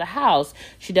Speaker of the House.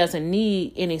 She doesn't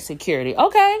need any security.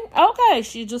 Okay.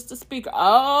 She's just the Speaker.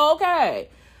 Okay.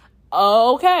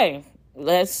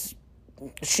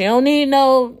 She don't need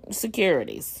no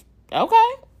securities.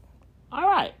 Okay. All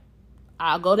right.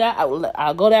 I'll go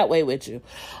that way with you.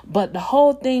 But the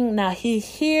whole thing, now he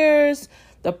hears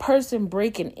the person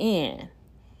breaking in,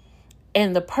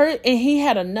 and he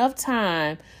had enough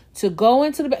time to go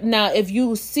into now, if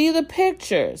you see the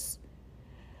pictures,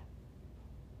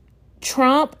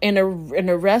 Trump and the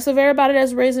rest of everybody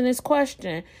that's raising this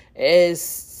question is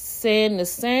saying the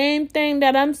same thing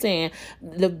that I'm saying.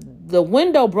 The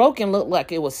window broken looked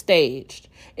like it was staged.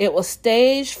 It was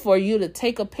staged for you to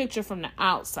take a picture from the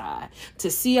outside, to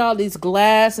see all these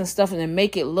glass and stuff and then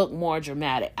make it look more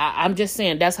dramatic. I'm just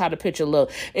saying that's how the picture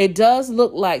looked. It does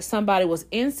look like somebody was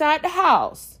inside the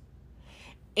house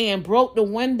and broke the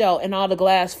window and all the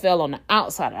glass fell on the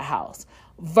outside of the house,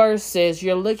 versus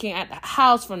you're looking at the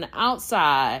house from the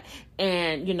outside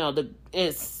and, you know, to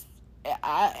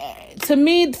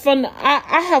me,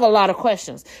 I have a lot of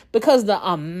questions because the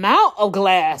amount of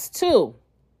glass too.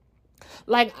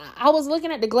 Like, I was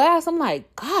looking at the glass. I'm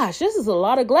like, gosh, this is a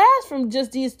lot of glass from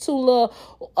just these two little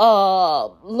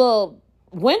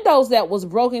windows that was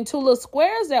broken, two little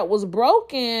squares that was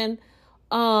broken,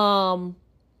 to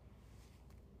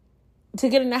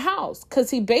get in the house.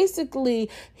 Because he basically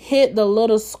hit the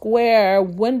little square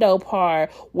window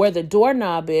part where the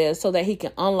doorknob is so that he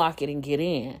can unlock it and get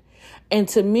in. And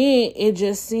to me, it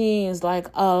just seems like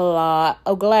a lot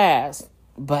of glass.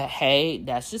 But hey,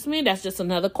 that's just me. That's just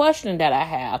another question that I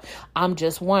have. I'm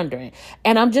just wondering.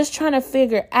 And I'm just trying to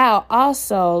figure out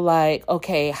also, like,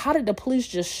 okay, how did the police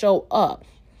just show up?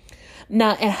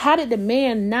 Now, and how did the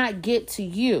man not get to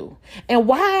you? And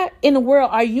why in the world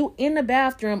are you in the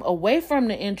bathroom away from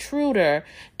the intruder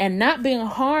and not being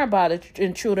harmed by the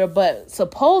intruder, but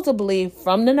supposedly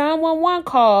from the 911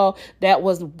 call that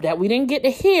we didn't get to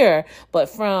hear, but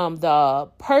from the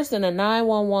person, the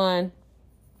 911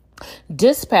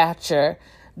 dispatcher,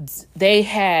 they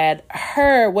had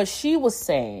heard what she was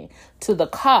saying to the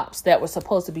cops that were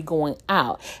supposed to be going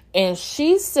out. And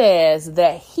she says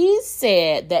that he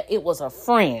said that it was a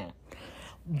friend.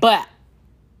 But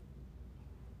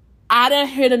I didn't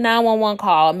hear the 911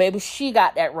 call. Maybe she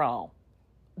got that wrong.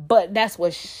 But that's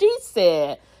what she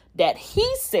said, that he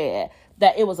said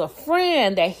that it was a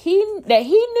friend that he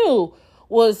knew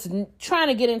was trying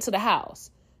to get into the house.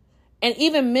 And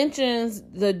even mentions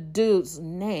the dude's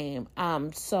name.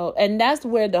 And that's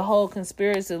where the whole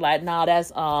conspiracy, like, no,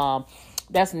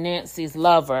 that's Nancy's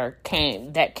lover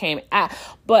came out.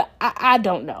 But I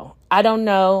don't know. I don't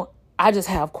know. I just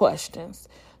have questions.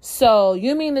 So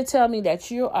you mean to tell me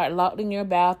that you are locked in your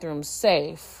bathroom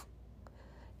safe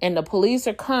and the police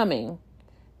are coming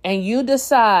and you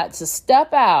decide to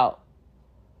step out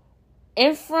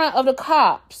in front of the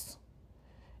cops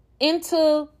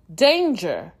into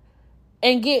danger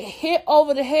and get hit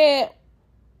over the head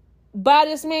by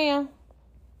this man?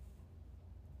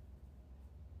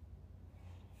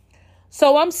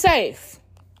 So I'm safe.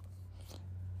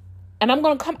 And I'm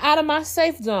going to come out of my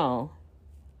safe zone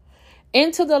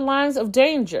into the lines of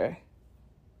danger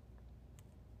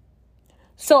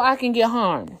so I can get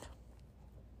harmed.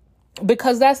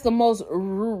 Because that's the most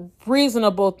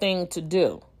reasonable thing to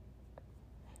do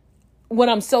when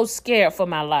I'm so scared for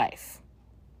my life.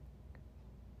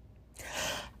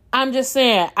 I'm just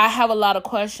saying, I have a lot of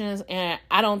questions, and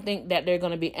I don't think that they're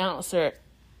going to be answered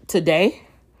today.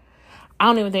 I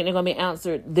don't even think they're going to be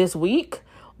answered this week,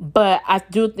 but I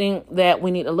do think that we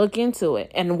need to look into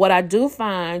it. And what I do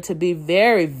find to be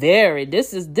very, very,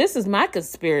 this is my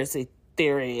conspiracy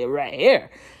theory right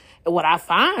here. What I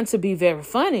find to be very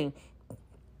funny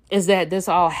is that this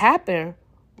all happened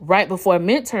right before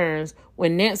midterms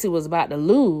when Nancy was about to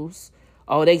lose.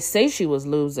 Oh, they say she was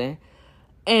losing.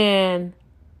 And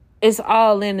it's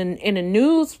all in the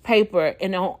newspaper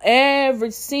and on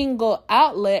every single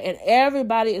outlet, and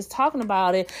everybody is talking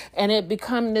about it, and it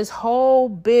become this whole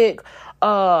big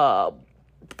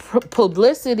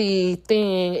publicity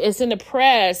thing. It's in the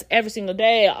press every single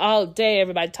day, all day.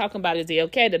 Everybody talking about it. Is he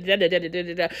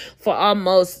okay? For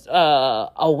almost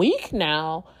a week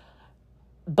now.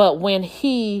 But when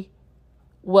Paul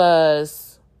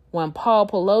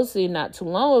Pelosi not too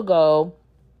long ago,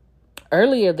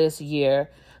 earlier this year,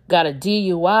 got a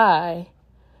DUI,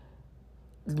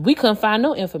 we couldn't find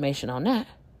no information on that.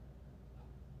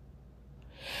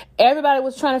 Everybody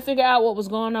was trying to figure out what was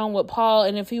going on with Paul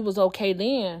and if he was okay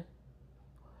then.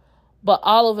 But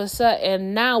all of a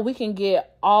sudden, now we can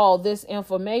get all this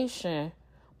information.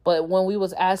 But when we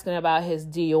was asking about his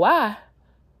DUI,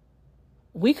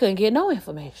 we couldn't get no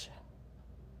information.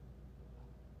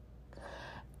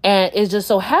 And it just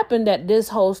so happened that this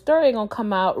whole story going to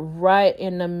come out right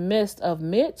in the midst of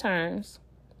midterms,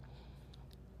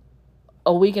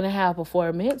 a week and a half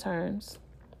before midterms.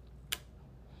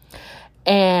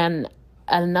 And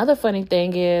another funny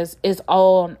thing is, it's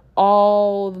on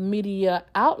all the media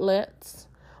outlets.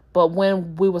 But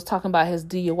when we was talking about his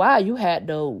DUI, you had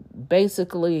to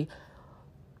basically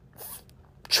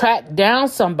track down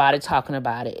somebody talking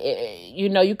about it.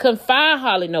 You couldn't find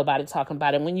hardly nobody talking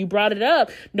about it. When you brought it up,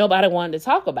 nobody wanted to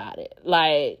talk about it.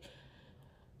 Like,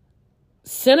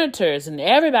 senators and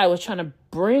everybody was trying to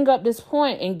bring up this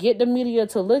point and get the media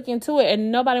to look into it,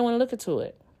 and nobody want to look into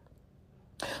it.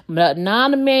 But now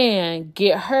the man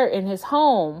get hurt in his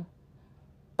home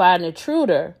by an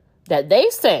intruder that they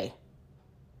say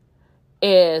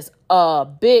is a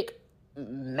big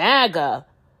MAGA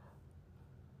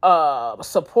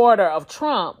supporter of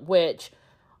Trump, which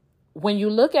when you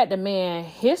look at the man's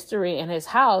history in his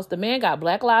house, the man got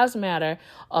Black Lives Matter.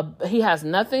 He has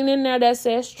nothing in there that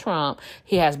says Trump.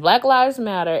 He has Black Lives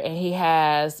Matter, and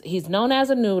he's known as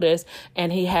a nudist,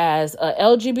 and he has a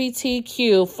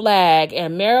LGBTQ flag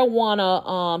and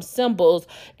marijuana symbols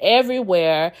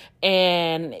everywhere.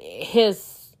 And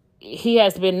he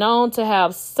has been known to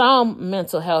have some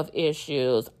mental health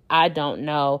issues. I don't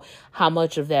know how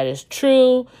much of that is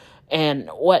true and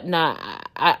whatnot.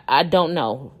 I don't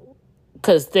know,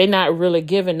 because they're not really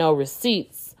giving no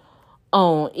receipts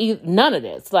on none of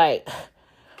this. Like,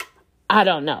 I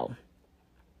don't know.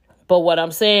 But what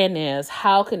I'm saying is,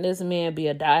 how can this man be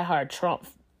a diehard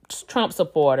Trump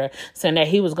supporter, saying that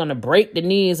he was going to break the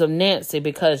knees of Nancy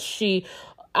because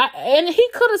and he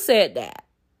could have said that.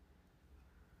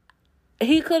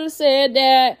 He could have said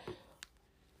that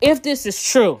if this is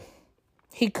true.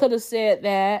 He could have said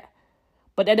that,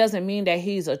 but that doesn't mean that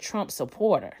he's a Trump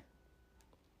supporter.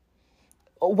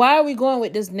 Why are we going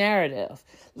with this narrative?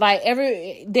 Like,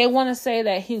 they want to say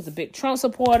that he's a big Trump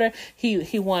supporter.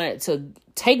 He wanted to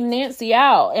take Nancy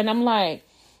out. And I'm like,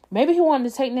 maybe he wanted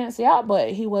to take Nancy out,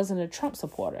 but he wasn't a Trump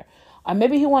supporter. Or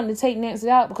maybe he wanted to take Nancy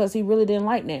out because he really didn't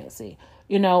like Nancy,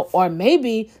 or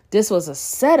maybe this was a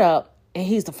setup and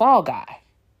he's the fall guy.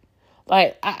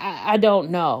 Like, I don't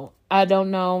know. I don't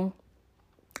know.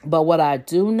 But what I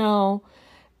do know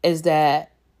is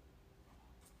that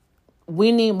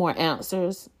we need more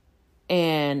answers,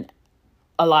 and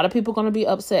a lot of people are going to be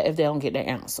upset if they don't get their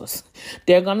answers.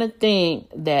 They're going to think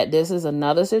that this is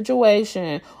another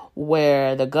situation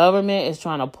where the government is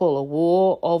trying to pull a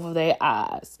wool over their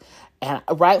eyes. And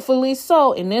rightfully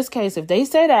so. In this case, if they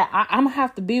say that, I'm going to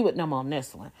have to be with them on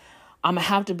this one. I'm going to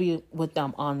have to be with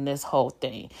them on this whole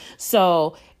thing.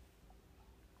 So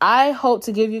I hope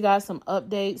to give you guys some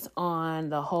updates on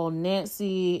the whole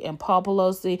Nancy and Paul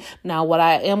Pelosi. Now, what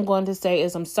I am going to say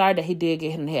is I'm sorry that he did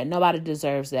get hit in the head. Nobody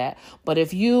deserves that. But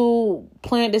if you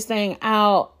planned this thing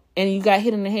out and you got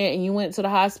hit in the head and you went to the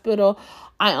hospital,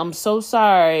 I am so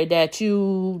sorry that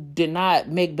you did not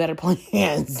make better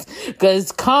plans.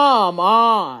 Because come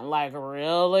on, like,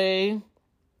 really?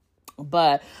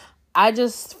 But I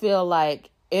just feel like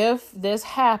if this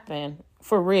happened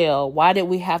for real, why did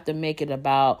we have to make it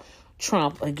about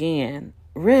Trump again?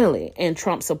 Really? And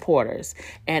Trump supporters.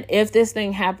 And if this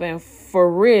thing happened for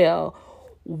real,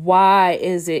 why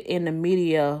is it in the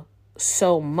media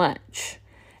so much?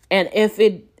 And if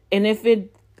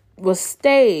it was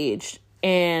staged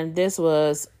and this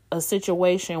was a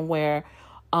situation where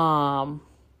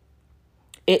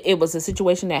it was a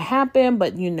situation that happened,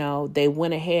 but they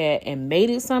went ahead and made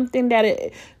it something that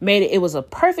it was a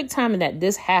perfect timing that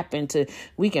this happened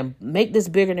we can make this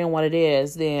bigger than what it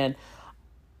is, then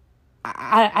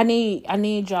I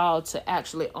need y'all to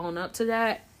actually own up to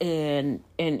that and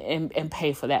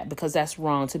pay for that, because that's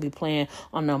wrong to be playing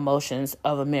on the emotions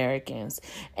of Americans.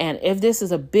 And if this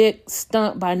is a big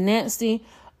stunt by Nancy,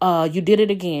 you did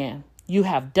it again. You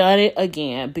have done it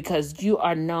again, because you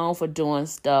are known for doing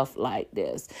stuff like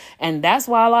this. And that's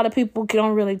why a lot of people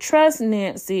don't really trust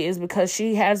Nancy, is because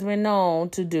she has been known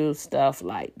to do stuff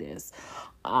like this.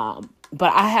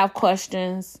 But I have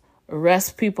questions. The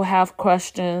rest of people have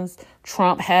questions.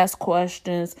 Trump has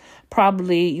questions.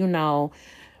 Probably,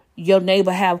 your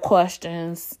neighbor have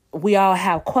questions. We all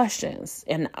have questions.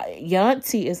 And your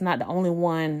auntie is not the only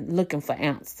one looking for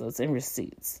answers and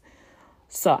receipts.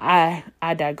 So I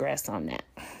digress on that.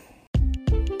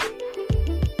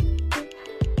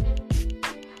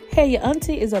 Hey, your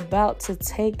auntie is about to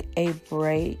take a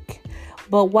break.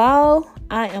 But while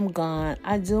I am gone,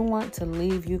 I do want to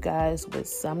leave you guys with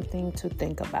something to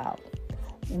think about.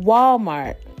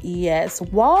 Walmart. Yes,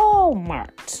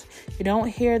 Walmart. You don't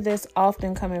hear this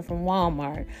often coming from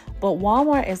Walmart. But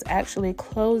Walmart is actually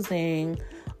closing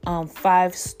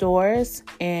 5 stores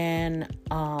in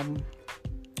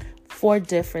 4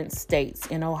 different states,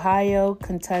 in Ohio,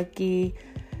 Kentucky,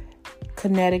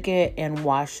 Connecticut, and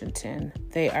Washington.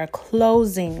 They are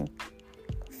closing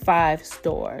 5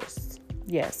 stores.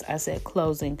 Yes, I said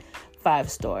closing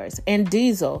 5 stores. And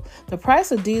diesel. The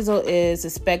price of diesel is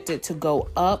expected to go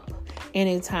up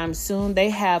anytime soon. They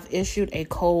have issued a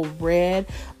code red,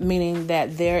 meaning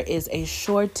that there is a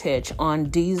shortage on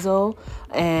diesel.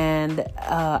 And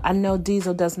I know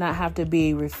diesel does not have to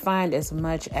be refined as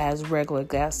much as regular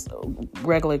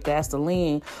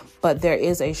gasoline, but there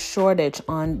is a shortage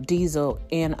on diesel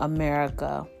in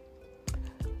America.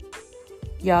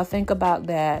 Y'all think about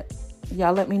that.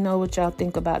 Y'all let me know what y'all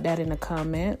think about that in the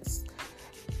comments.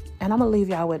 And I'm going to leave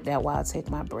y'all with that while I take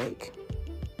my break.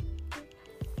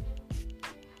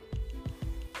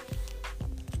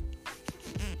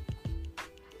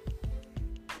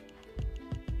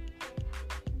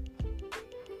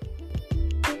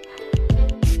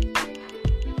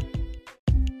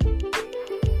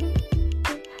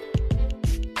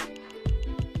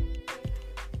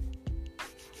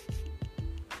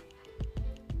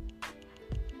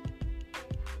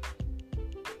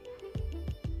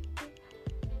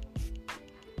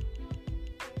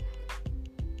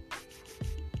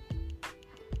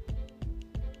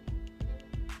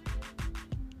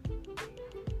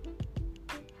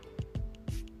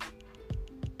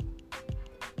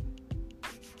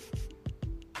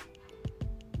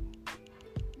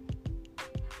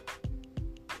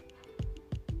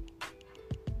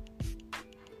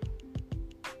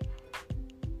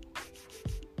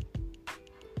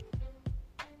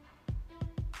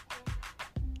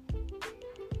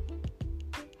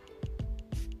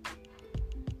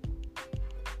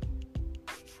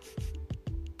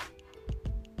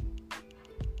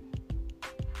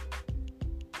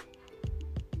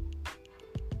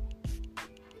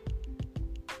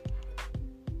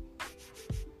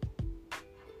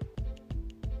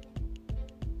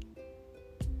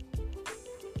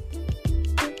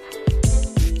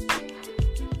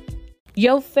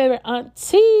 Your favorite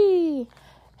auntie.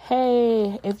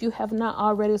 Hey, if you have not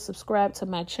already subscribed to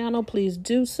my channel, please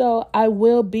do so. I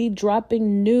will be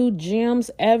dropping new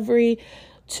gems every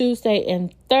Tuesday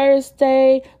and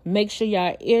Thursday. Make sure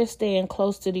y'all ears staying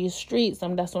close to these streets.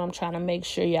 That's what I'm trying to make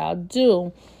sure y'all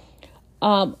do.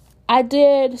 I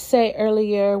did say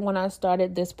earlier when I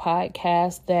started this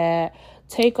podcast that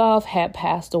Takeoff had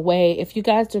passed away. If you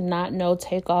guys do not know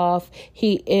Takeoff,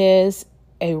 he is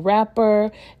a rapper,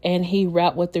 and he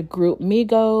rapped with the group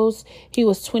Migos. He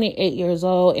was 28 years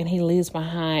old, and he leaves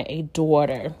behind a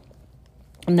daughter.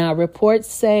 Now, reports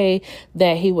say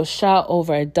that he was shot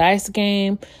over a dice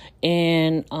game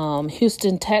in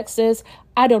Houston, Texas.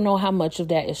 I don't know how much of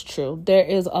that is true. There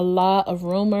is a lot of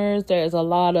rumors. There is a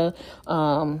lot of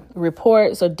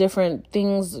reports of different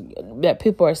things that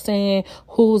people are saying,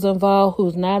 who's involved,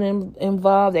 who's not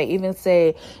involved. They even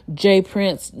say Jay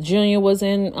Prince Jr. was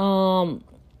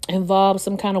involved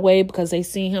some kind of way because they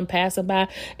seen him passing by.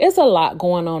 It's a lot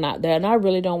going on out there, and I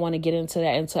really don't want to get into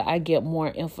that until I get more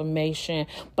information.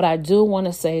 But I do want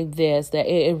to say this, that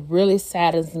it really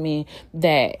saddens me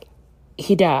that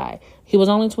he died. He was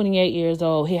only 28 years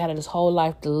old. He had his whole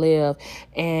life to live,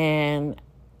 and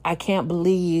I can't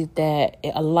believe that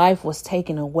a life was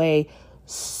taken away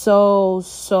so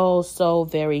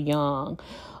very young.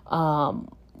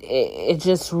 It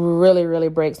just really, really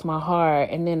breaks my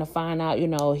heart. And then to find out,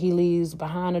 he leaves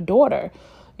behind a daughter,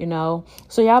 So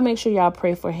y'all make sure y'all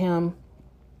pray for him,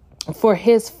 for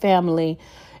his family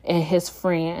and his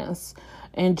friends,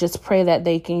 and just pray that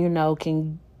they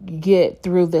can get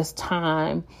through this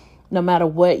time. No matter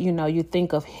what, you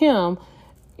think of him,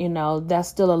 that's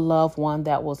still a loved one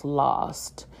that was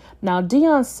lost. Now,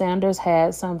 Deion Sanders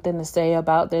had something to say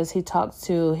about this. He talked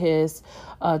to his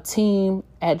team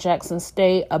at Jackson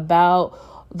State about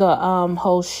the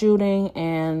whole shooting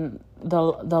and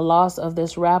the loss of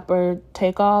this rapper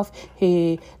Takeoff.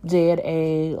 He did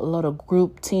a little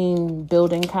group team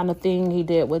building kind of thing he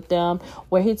did with them,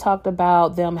 where he talked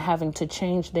about them having to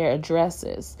change their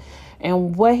addresses.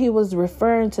 And what he was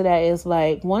referring to that is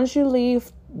like, once you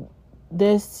leave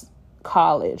this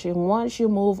college and once you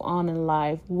move on in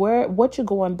life, what you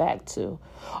going back to?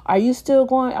 Are you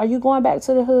going back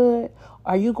to the hood?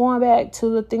 Are you going back to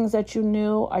the things that you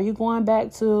knew? Are you going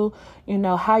back to,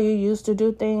 how you used to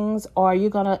do things? Or are you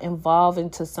going to evolve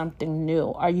into something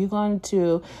new? Are you going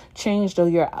to change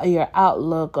your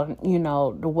outlook on,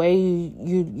 the way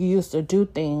you used to do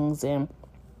things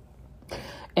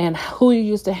and who you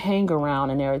used to hang around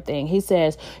and everything? He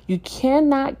says you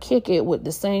cannot kick it with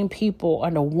the same people or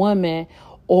the woman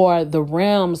or the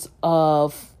realms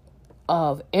of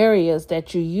areas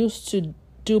that you used to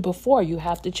do before. You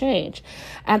have to change.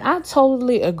 And I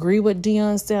totally agree with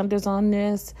Deion Sanders on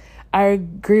this. I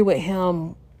agree with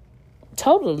him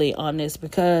totally on this,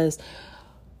 because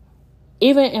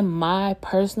even in my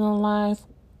personal life,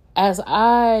 as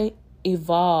I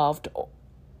evolved,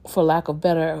 for lack of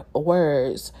better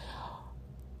words,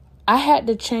 I had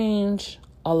to change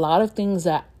a lot of things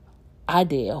that I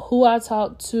did, who I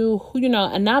talked to, who,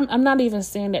 and I'm not even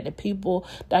saying that the people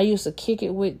that I used to kick it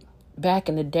with back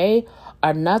in the day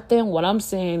are nothing. What I'm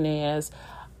saying is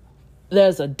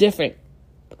there's a difference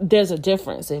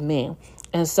in me.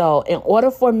 And so in order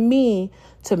for me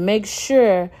to make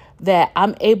sure that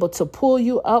I'm able to pull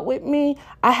you up with me,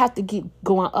 I have to keep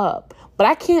going up. But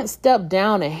I can't step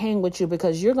down and hang with you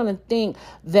because you're going to think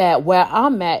that where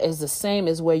I'm at is the same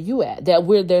as where you at,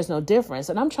 that there's no difference.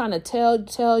 And I'm trying to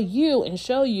tell you and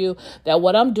show you that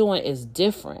what I'm doing is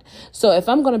different. So if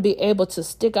I'm going to be able to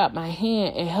stick out my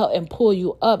hand and help and pull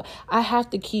you up, I have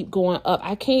to keep going up.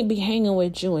 I can't be hanging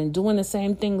with you and doing the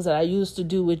same things that I used to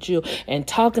do with you and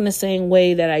talking the same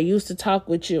way that I used to talk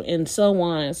with you and so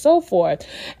on and so forth.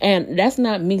 And that's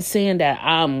not me saying that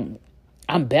I'm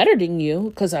better than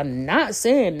you, because I'm not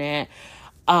saying that.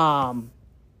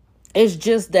 It's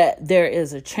just that there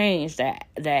is a change that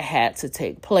had to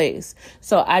take place.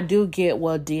 So I do get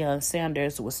where Deion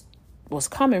Sanders was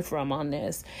coming from on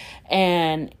this.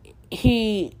 And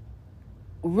he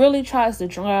really tries to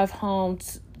drive home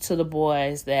to the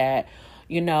boys that,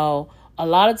 a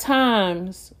lot of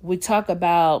times we talk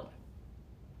about,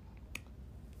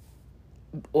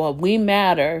 well, we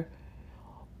matter,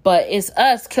 but it's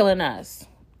us killing us.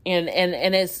 And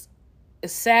it's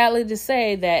sadly to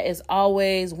say that it's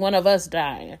always one of us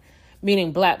dying,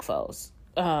 meaning black folks,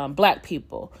 black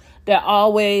people that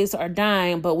always are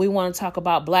dying. But we want to talk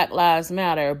about Black Lives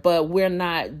Matter, but we're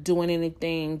not doing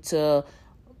anything to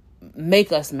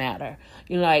make us matter.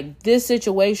 Like, this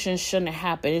situation shouldn't have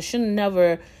happened. It should have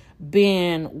never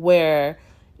been where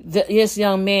this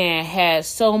young man had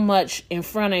so much in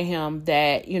front of him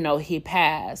that, he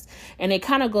passed. And it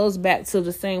kind of goes back to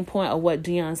the same point of what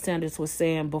Deion Sanders was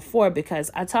saying before, because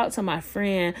I talked to my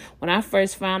friend when I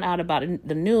first found out about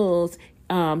the news.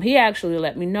 He actually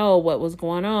let me know what was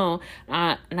going on.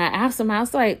 And I asked him, I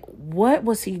was like, what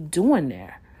was he doing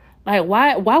there? Like,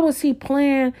 why was he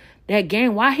playing that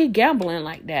game? Why he gambling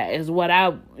like that is what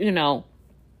I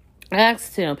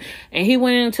asked him. And he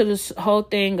went into this whole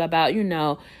thing about,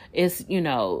 it's,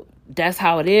 that's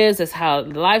how it is. It's how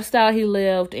the lifestyle he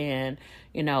lived. And,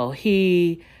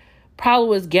 he probably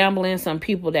was gambling some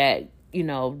people that,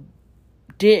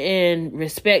 didn't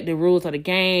respect the rules of the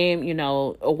game,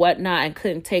 or whatnot, and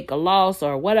couldn't take a loss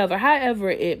or whatever, however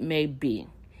it may be.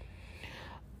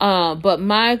 But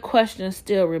my question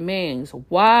still remains,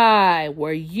 why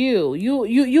were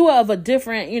you of a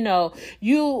different, you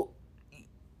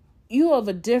of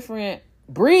a different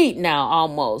breed now,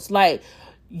 almost. Like,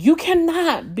 you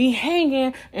cannot be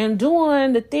hanging and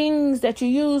doing the things that you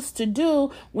used to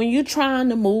do when you're trying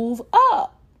to move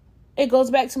up. It goes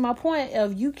back to my point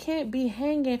of you can't be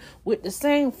hanging with the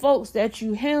same folks that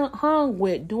you hung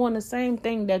with doing the same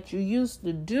thing that you used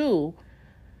to do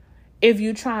if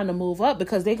you're trying to move up,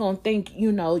 because they're going to think,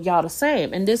 y'all the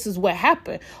same. And this is what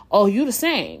happened. Oh, you the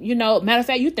same. Matter of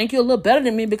fact, you think you're a little better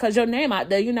than me because your name out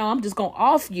there, I'm just going to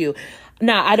off you.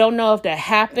 Now, I don't know if that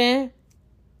happened,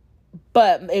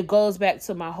 but it goes back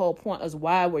to my whole point is,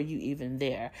 why were you even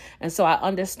there? And so I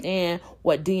understand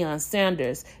what Deion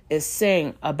Sanders is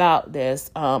saying about this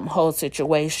whole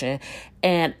situation.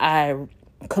 And I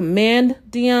commend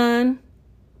Deion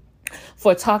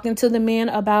for talking to the men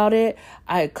about it.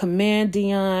 I commend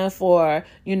Deion for,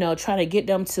 trying to get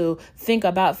them to think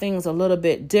about things a little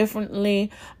bit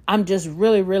differently. I'm just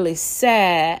really, really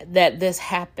sad that this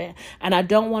happened. And I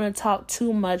don't want to talk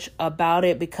too much about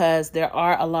it because there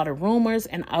are a lot of rumors.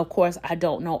 And of course, I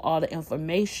don't know all the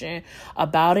information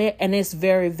about it. And it's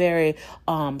very, very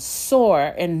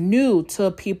sore and new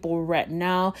to people right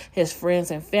now, his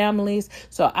friends and families.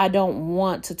 So I don't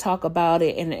want to talk about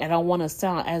it. And I don't want to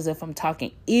sound as if I'm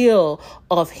talking ill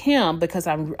of him, because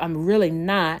I'm really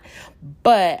not.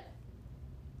 But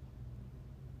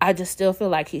I just still feel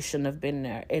like he shouldn't have been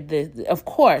there. Of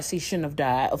course, he shouldn't have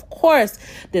died. Of course,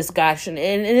 this guy shouldn't.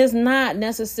 And it is not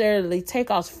necessarily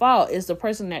Takeoff's fault. It's the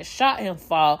person that shot him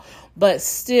fault. But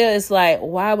still, it's like,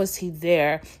 why was he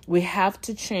there? We have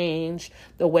to change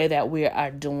the way that we are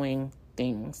doing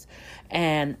things.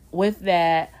 And with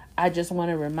that, I just want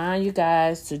to remind you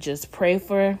guys to just pray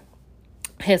for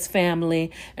his family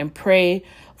and pray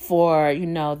for,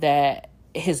 that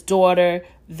his daughter,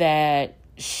 that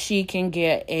she can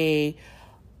get a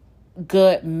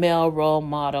good male role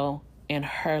model in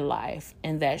her life,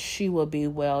 and that she will be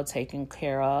well taken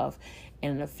care of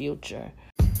in the future.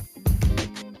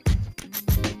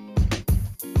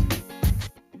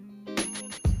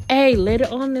 Hey, later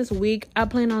on this week, I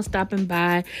plan on stopping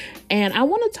by, and I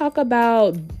want to talk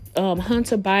about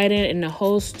Hunter Biden and the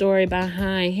whole story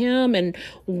behind him and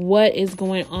what is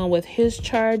going on with his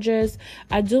charges,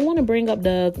 I do want to bring up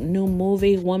the new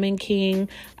movie, Woman King.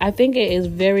 I think it is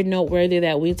very noteworthy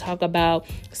that we talk about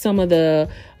some of the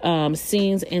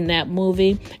scenes in that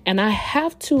movie. And I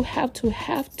have to give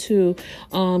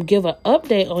an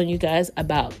update on you guys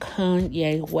about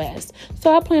Kanye West.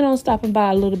 So I plan on stopping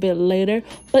by a little bit later.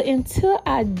 But until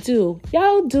I do,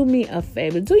 y'all do me a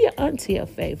favor. Do your auntie a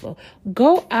favor.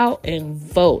 Go out and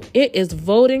vote. It is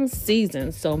voting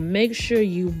season. So make sure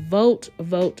you vote.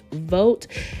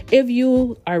 If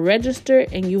you are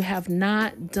registered and you have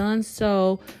not done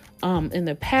so in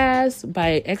the past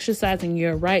by exercising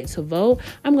your right to vote,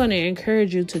 I'm going to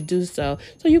encourage you to do so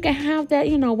you can have that,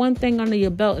 one thing under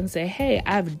your belt and say, hey,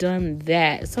 I've done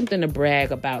that. Something to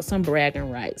brag about, some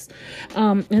bragging rights.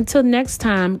 Until next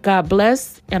time, God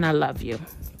bless, and I love you.